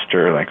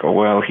pastor, like, oh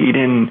well, he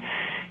didn't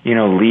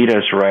lead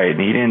us right, and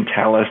he didn't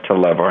tell us to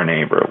love our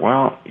neighbor.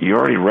 Well, you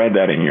already read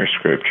that in your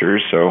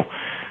scriptures, so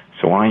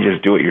why don't you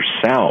just do it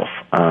yourself?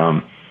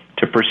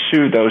 To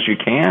pursue those you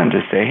can,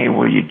 to say, hey,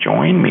 will you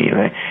join me?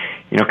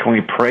 Can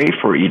we pray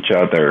for each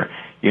other?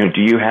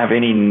 Do you have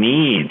any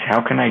needs?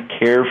 How can I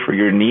care for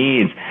your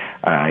needs?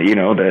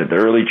 The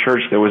early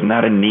church, there was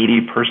not a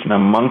needy person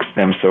amongst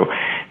them. So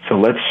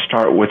let's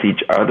start with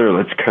each other.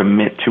 Let's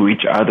commit to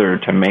each other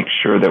to make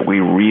sure that we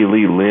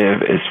really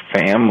live as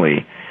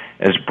family,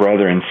 as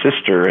brother and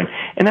sister.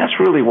 And that's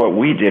really what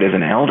we did as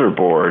an elder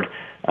board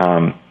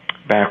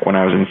back when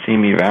I was in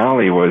Simi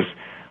Valley. Was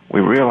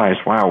we realized,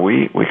 wow,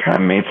 we kind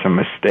of made some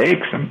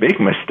mistakes, some big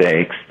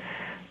mistakes.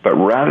 But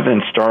rather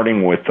than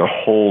starting with the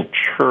whole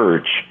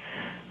church,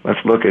 let's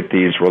look at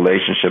these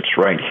relationships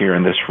right here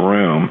in this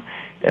room,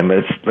 and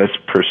let's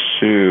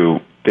pursue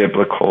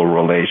biblical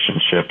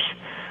relationships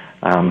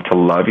to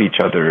love each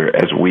other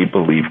as we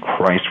believe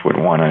Christ would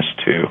want us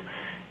to.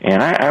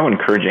 And I would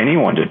encourage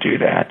anyone to do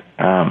that,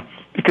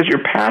 because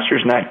your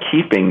pastor's not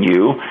keeping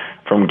you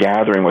from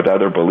gathering with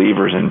other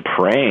believers and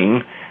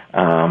praying.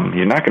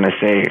 You're not going to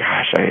say,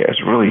 gosh, I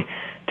was really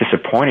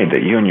disappointed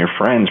that you and your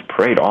friends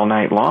prayed all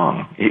night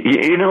long.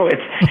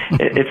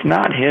 It's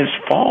not his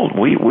fault.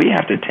 We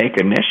have to take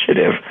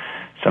initiative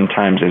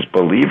sometimes as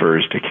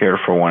believers to care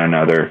for one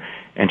another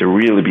and to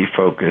really be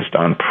focused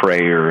on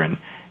prayer and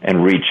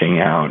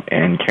reaching out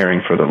and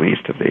caring for the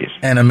least of these.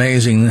 And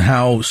amazing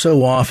how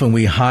so often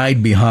we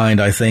hide behind,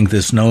 I think,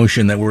 this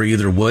notion that we're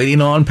either waiting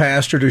on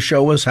pastor to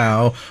show us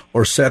how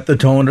or set the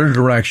tone or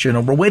direction,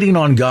 or we're waiting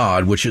on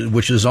God, which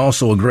is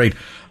also a great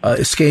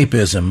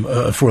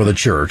escapism for the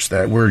church,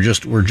 that we're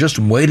just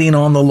waiting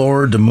on the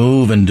Lord to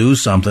move and do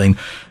something.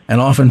 And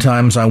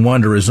oftentimes I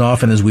wonder, as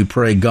often as we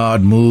pray,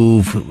 God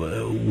move,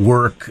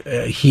 work,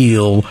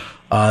 heal,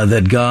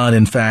 that God,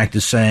 in fact,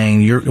 is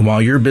saying, while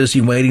you're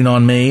busy waiting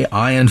on me,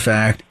 I, in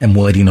fact, am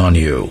waiting on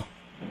you.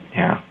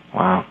 Yeah,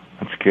 wow,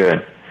 that's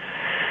good.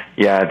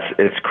 Yeah,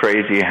 it's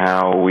crazy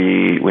how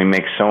we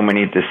make so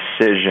many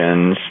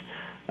decisions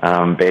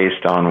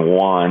based on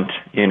want.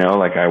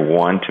 Like I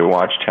want to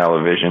watch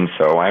television,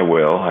 so I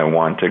will. I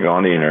want to go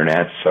on the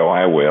internet, so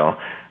I will.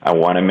 I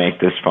want to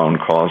make this phone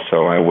call,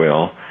 so I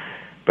will.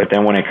 But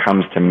then when it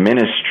comes to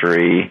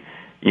ministry,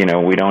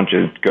 we don't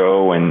just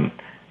go and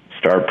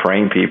start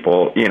praying with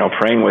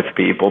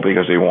people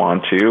because we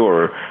want to,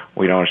 or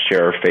we don't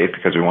share our faith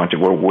because we want to.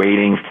 We're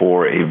waiting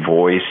for a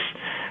voice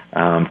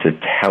to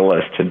tell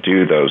us to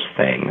do those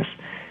things.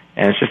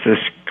 And it's just this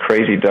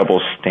crazy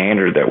double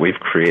standard that we've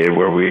created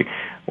where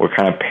we're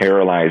kind of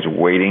paralyzed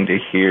waiting to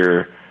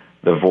hear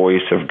the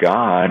voice of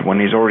God when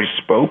he's already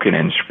spoken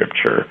in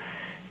Scripture.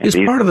 Is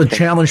part of the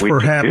challenge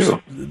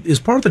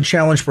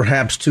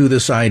perhaps to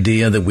this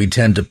idea that we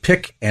tend to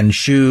pick and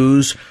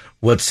choose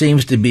what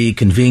seems to be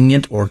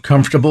convenient or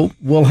comfortable?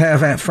 We'll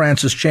have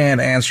Francis Chan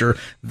answer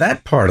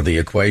that part of the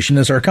equation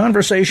as our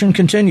conversation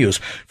continues.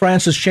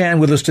 Francis Chan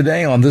with us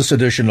today on this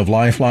edition of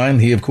Lifeline.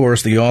 He, of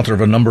course, the author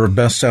of a number of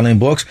best-selling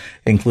books,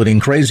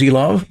 including Crazy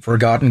Love,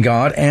 Forgotten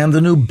God, and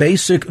the new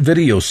Basic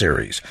video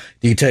series.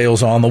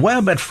 Details on the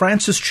web at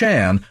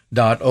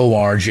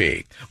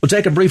francischan.org. We'll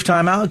take a brief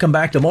time out and come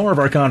back to more of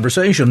our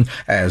conversation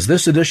as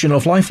this edition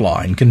of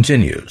Lifeline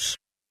continues.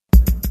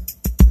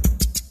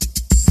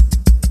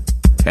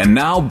 And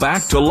now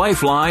back to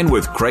Lifeline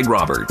with Craig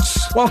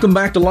Roberts. Welcome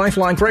back to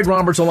Lifeline. Craig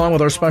Roberts along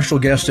with our special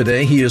guest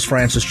today. He is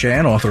Francis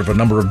Chan, author of a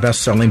number of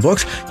best-selling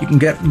books. You can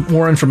get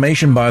more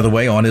information, by the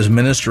way, on his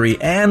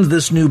ministry and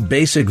this new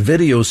Basic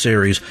video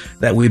series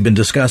that we've been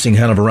discussing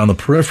kind of around the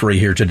periphery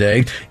here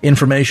today.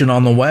 Information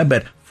on the web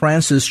at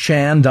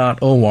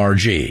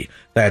francischan.org.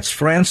 That's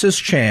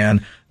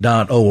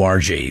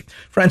francischan.org.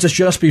 Francis,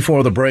 just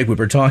before the break, we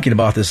were talking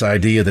about this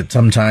idea that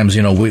sometimes,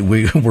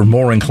 we're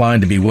more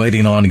inclined to be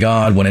waiting on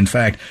God when, in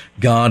fact,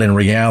 God in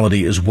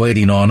reality is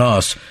waiting on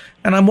us.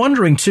 And I'm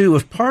wondering, too,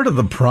 if part of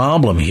the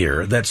problem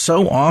here that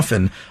so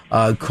often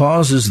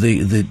causes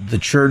the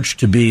church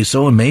to be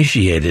so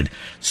emaciated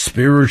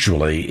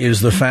spiritually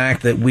is the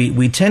fact that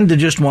we tend to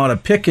just want to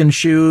pick and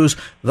choose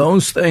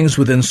those things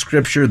within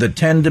Scripture that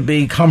tend to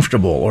be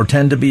comfortable or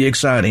tend to be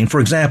exciting. For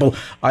example,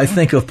 I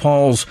think of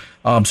Paul's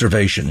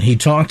observation. He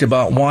talked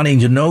about wanting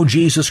to know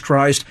Jesus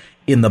Christ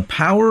in the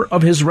power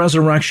of his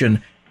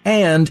resurrection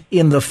and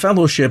in the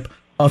fellowship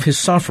of his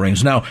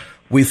sufferings. Now,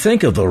 we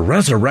think of the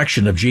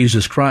resurrection of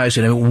Jesus Christ,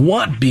 and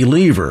what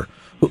believer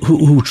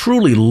who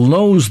truly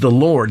knows the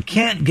Lord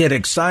can't get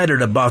excited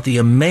about the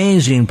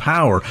amazing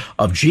power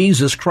of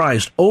Jesus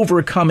Christ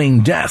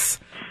overcoming death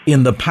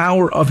in the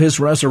power of his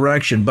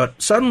resurrection.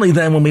 But suddenly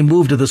then, when we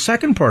move to the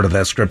second part of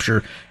that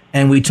scripture,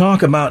 and we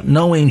talk about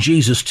knowing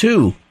Jesus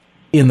too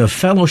in the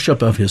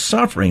fellowship of his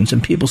sufferings,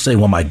 and people say,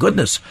 well, my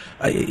goodness,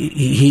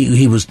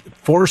 he was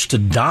forced to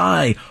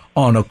die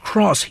on a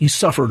cross. He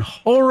suffered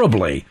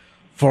horribly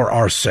for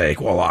our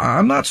sake. Well,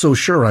 I'm not so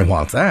sure I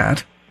want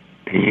that.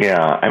 Yeah,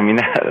 I mean,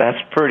 that's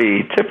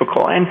pretty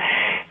typical. And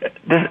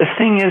the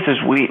thing is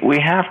we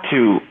have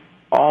to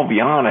all be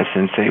honest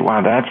and say,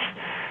 wow,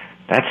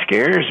 that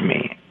scares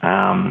me.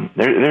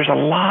 There's a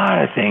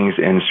lot of things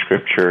in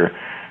Scripture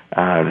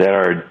that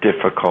are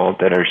difficult,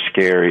 that are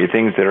scary,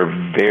 things that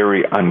are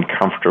very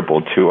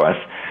uncomfortable to us.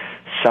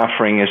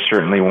 Suffering is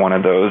certainly one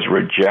of those.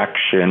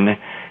 Rejection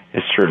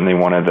is certainly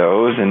one of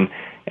those.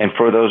 And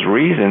for those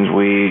reasons,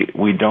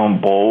 we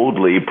don't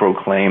boldly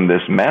proclaim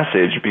this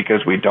message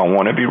because we don't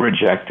want to be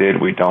rejected.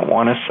 We don't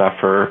want to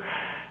suffer.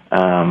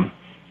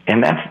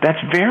 And that's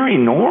very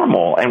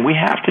normal. And we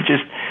have to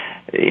just,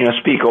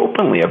 speak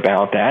openly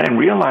about that and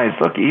realize,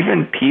 look,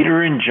 even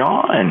Peter and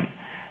John,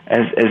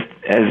 as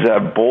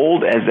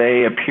bold as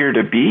they appear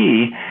to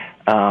be,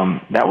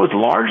 that was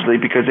largely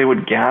because they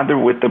would gather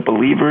with the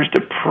believers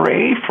to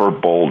pray for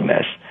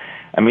boldness.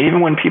 I mean,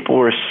 even when people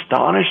were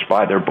astonished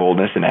by their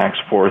boldness in Acts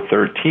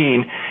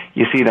 4:13,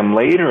 you see them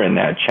later in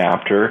that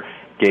chapter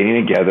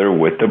getting together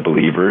with the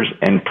believers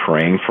and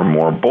praying for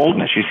more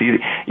boldness. You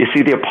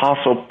see the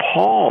Apostle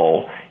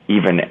Paul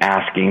even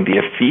asking the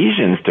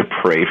Ephesians to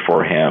pray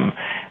for him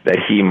that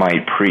he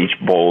might preach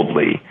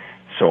boldly.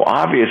 So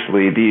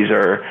obviously these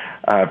are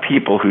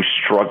people who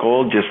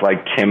struggled just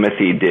like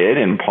Timothy did,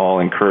 and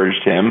Paul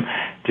encouraged him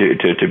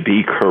to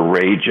be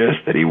courageous,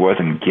 that he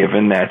wasn't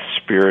given that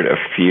spirit of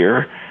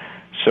fear.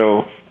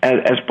 So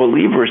as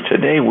believers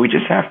today, we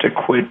just have to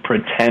quit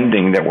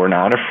pretending that we're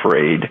not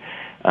afraid,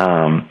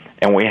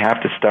 and we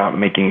have to stop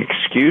making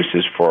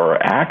excuses for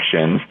our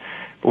actions.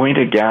 But we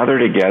need to gather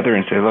together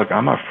and say, look,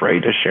 I'm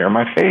afraid to share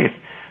my faith.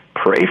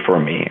 Pray for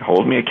me.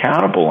 Hold me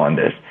accountable on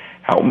this.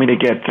 Help me to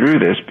get through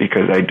this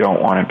because I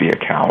don't want to be a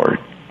coward.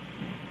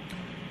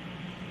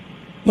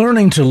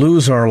 Learning to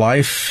lose our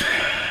life,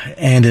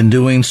 and in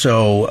doing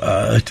so,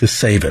 to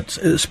save it.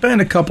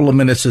 Spend a couple of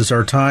minutes as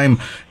our time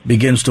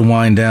begins to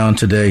wind down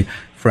today,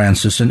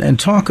 Francis, and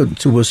talk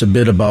to us a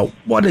bit about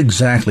what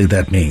exactly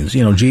that means.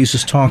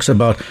 Jesus talks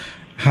about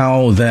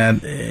how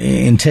that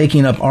in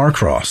taking up our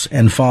cross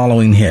and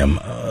following him,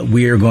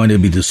 we are going to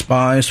be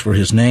despised for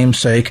his name's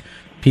sake.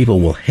 People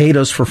will hate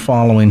us for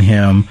following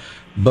him,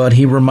 but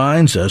he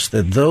reminds us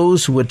that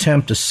those who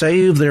attempt to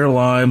save their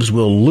lives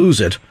will lose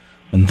it,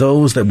 and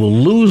those that will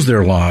lose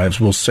their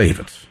lives will save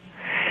it.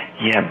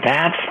 Yeah,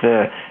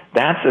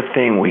 that's the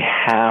thing we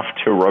have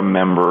to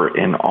remember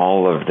in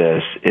all of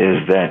this,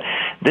 is that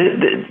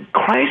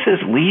Christ is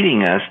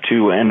leading us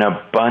to an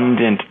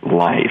abundant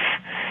life.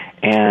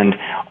 And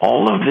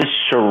all of this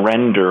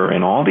surrender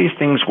and all these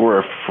things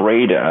we're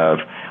afraid of,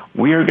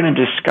 we are going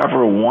to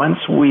discover once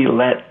we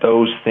let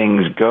those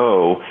things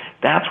go,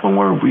 that's when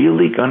we're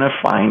really going to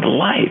find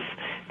life.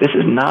 This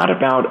is not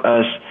about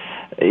us,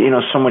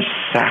 so much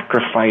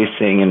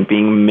sacrificing and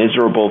being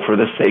miserable for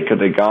the sake of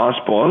the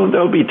gospel.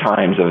 There'll be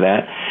times of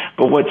that.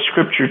 But what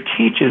Scripture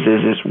teaches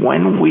is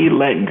when we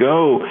let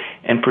go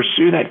and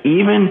pursue that,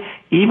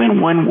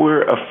 even when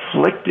we're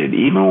afflicted,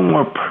 even when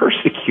we're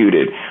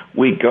persecuted,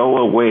 we go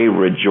away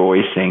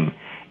rejoicing.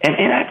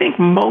 And I think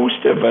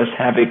most of us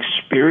have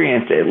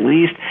experienced at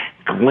least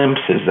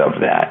glimpses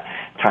of that.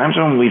 Times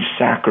when we've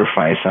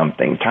sacrificed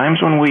something,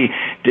 times when we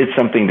did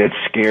something that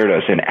scared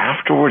us, and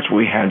afterwards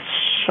we had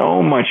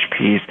so much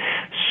peace,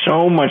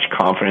 so much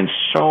confidence,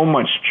 so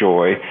much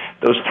joy.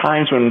 Those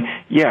times when,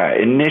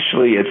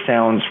 initially it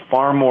sounds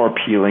far more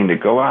appealing to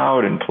go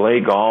out and play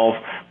golf,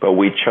 but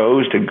we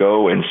chose to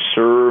go and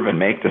serve and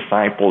make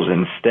disciples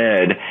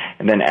instead.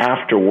 And then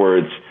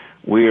afterwards,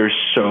 we are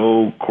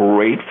so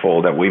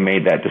grateful that we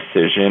made that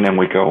decision, and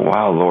we go,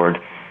 wow, Lord,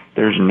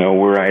 there's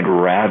nowhere I'd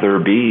rather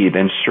be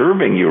than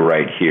serving you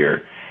right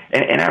here.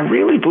 And I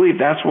really believe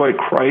that's what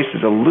Christ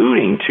is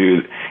alluding to,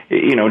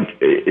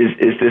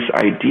 is this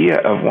idea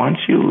of once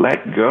you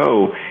let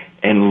go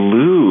and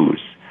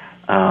lose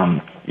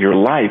your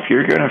life,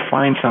 you're going to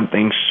find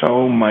something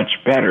so much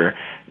better,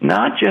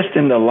 not just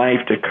in the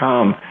life to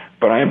come,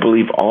 but I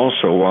believe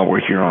also while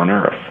we're here on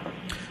earth.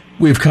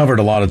 We've covered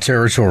a lot of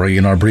territory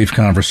in our brief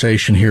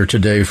conversation here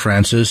today,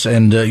 Francis,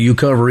 and you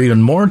cover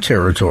even more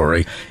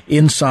territory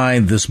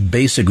inside this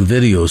basic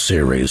video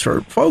series.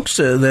 For folks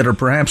that are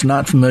perhaps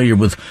not familiar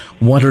with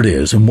what it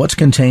is and what's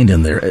contained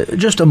in there,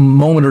 just a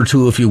moment or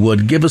two, if you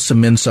would, give us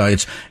some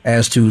insights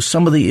as to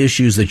some of the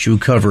issues that you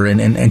cover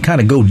and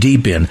kind of go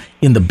deep in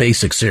the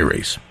basic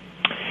series.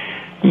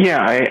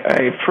 Yeah,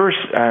 I first,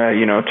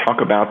 talk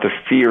about the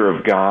fear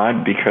of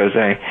God, because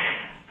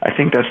I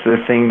think that's the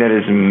thing that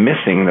is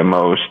missing the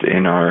most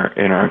in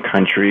our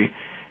country.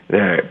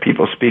 That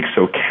people speak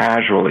so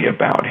casually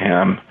about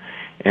him.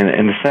 And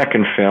in the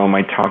second film,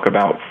 I talk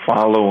about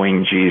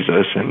following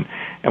Jesus and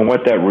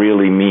what that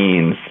really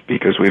means,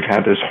 because we've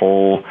had this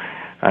whole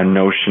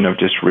notion of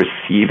just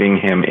receiving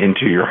him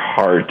into your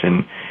heart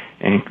and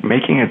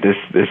making it this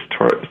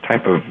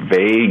type of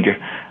vague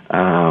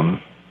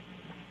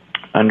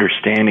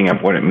understanding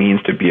of what it means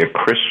to be a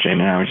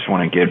Christian. And I just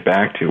want to get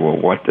back to, well,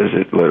 what does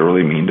it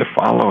literally mean to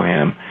follow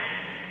him?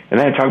 And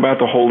then I talk about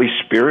the Holy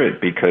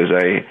Spirit, because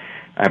I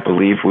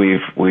believe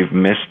we've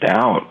missed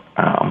out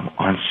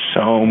on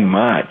so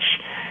much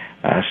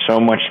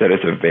that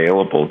is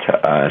available to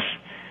us.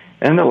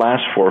 And the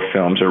last four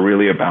films are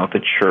really about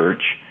the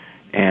church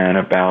and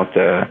about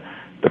the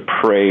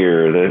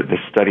prayer, the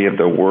study of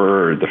the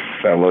Word, the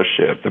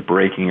fellowship, the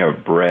breaking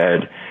of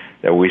bread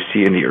that we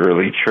see in the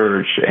early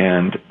church,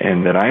 and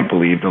that I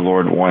believe the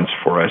Lord wants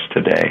for us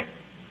today.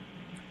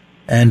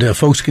 And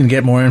folks can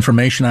get more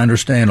information, I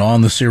understand, on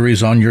the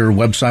series on your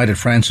website at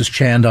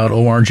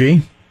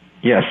francischan.org?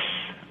 Yes,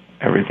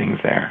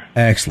 everything's there.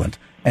 Excellent.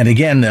 And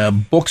again,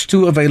 books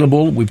too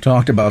available. We've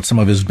talked about some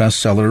of his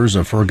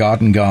bestsellers,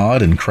 Forgotten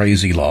God and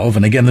Crazy Love.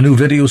 And again, the new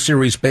video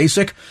series,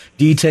 Basic.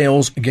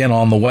 Details, again,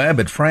 on the web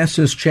at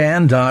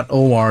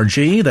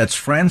francischan.org. That's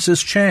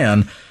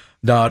francischan.org.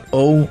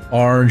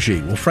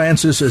 Well,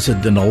 Francis, it's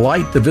been a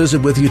delight to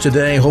visit with you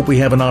today. Hope we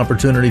have an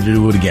opportunity to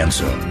do it again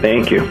soon.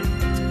 Thank you.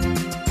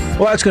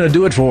 Well, that's going to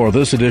do it for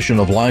this edition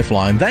of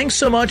Lifeline. Thanks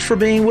so much for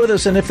being with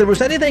us. And if there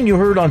was anything you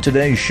heard on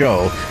today's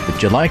show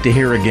that you'd like to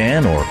hear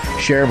again or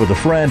share with a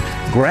friend,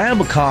 grab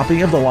a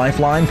copy of the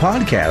Lifeline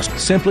podcast.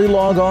 Simply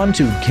log on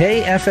to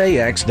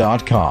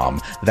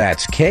KFAX.com.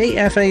 That's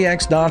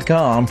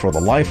KFAX.com for the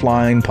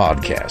Lifeline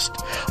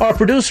podcast. Our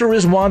producer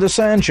is Wanda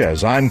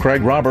Sanchez. I'm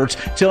Craig Roberts.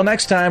 Till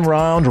next time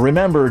round,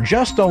 remember,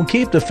 just don't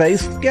keep the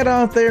faith. Get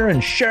out there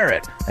and share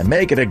it and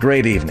make it a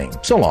great evening.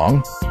 So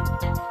long.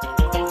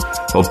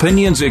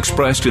 Opinions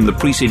expressed in the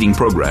preceding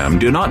program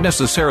do not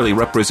necessarily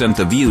represent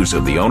the views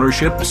of the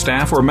ownership,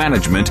 staff, or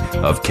management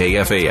of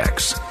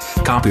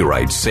KFAX.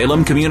 Copyright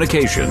Salem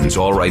Communications,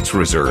 all rights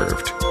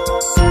reserved.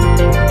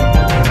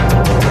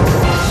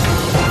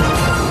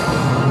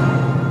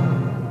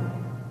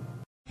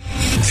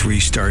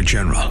 3-star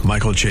General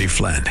Michael J.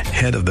 Flynn,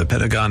 head of the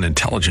Pentagon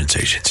Intelligence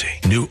Agency,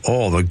 knew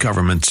all the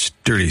government's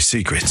dirty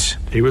secrets.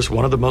 He was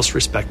one of the most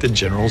respected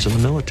generals in the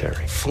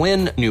military.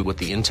 Flynn knew what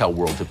the intel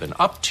world had been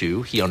up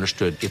to. He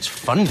understood its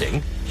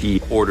funding.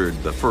 He ordered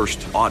the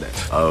first audit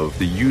of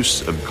the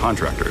use of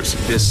contractors.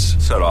 This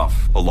set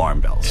off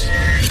alarm bells.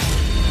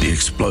 The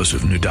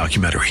explosive new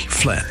documentary,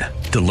 Flynn,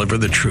 Deliver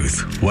the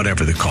Truth,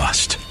 Whatever the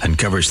Cost,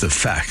 uncovers the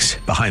facts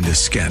behind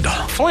this scandal.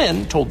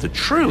 Flynn told the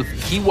truth.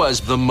 He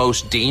was the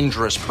most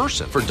dangerous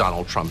person for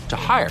Donald Trump to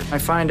hire. I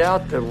find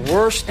out the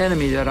worst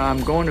enemy that I'm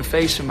going to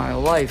face in my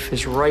life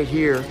is right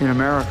here in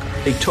America.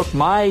 They took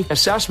my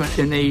assessment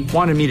and they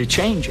wanted me to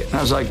change it. And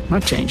I was like, I'm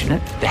not changing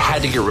it. They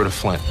had to get rid of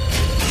Flynn.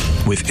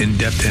 With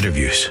in-depth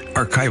interviews,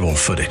 archival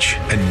footage,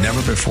 and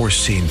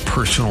never-before-seen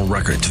personal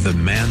records of the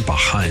man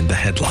behind the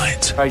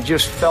headlines. I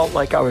just felt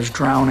like I was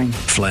drowning.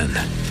 Flynn,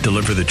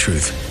 Deliver the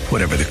Truth,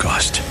 Whatever the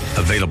Cost.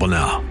 Available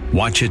now.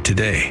 Watch it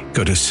today.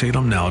 Go to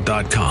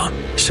salemnow.com.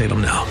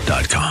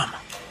 salemnow.com.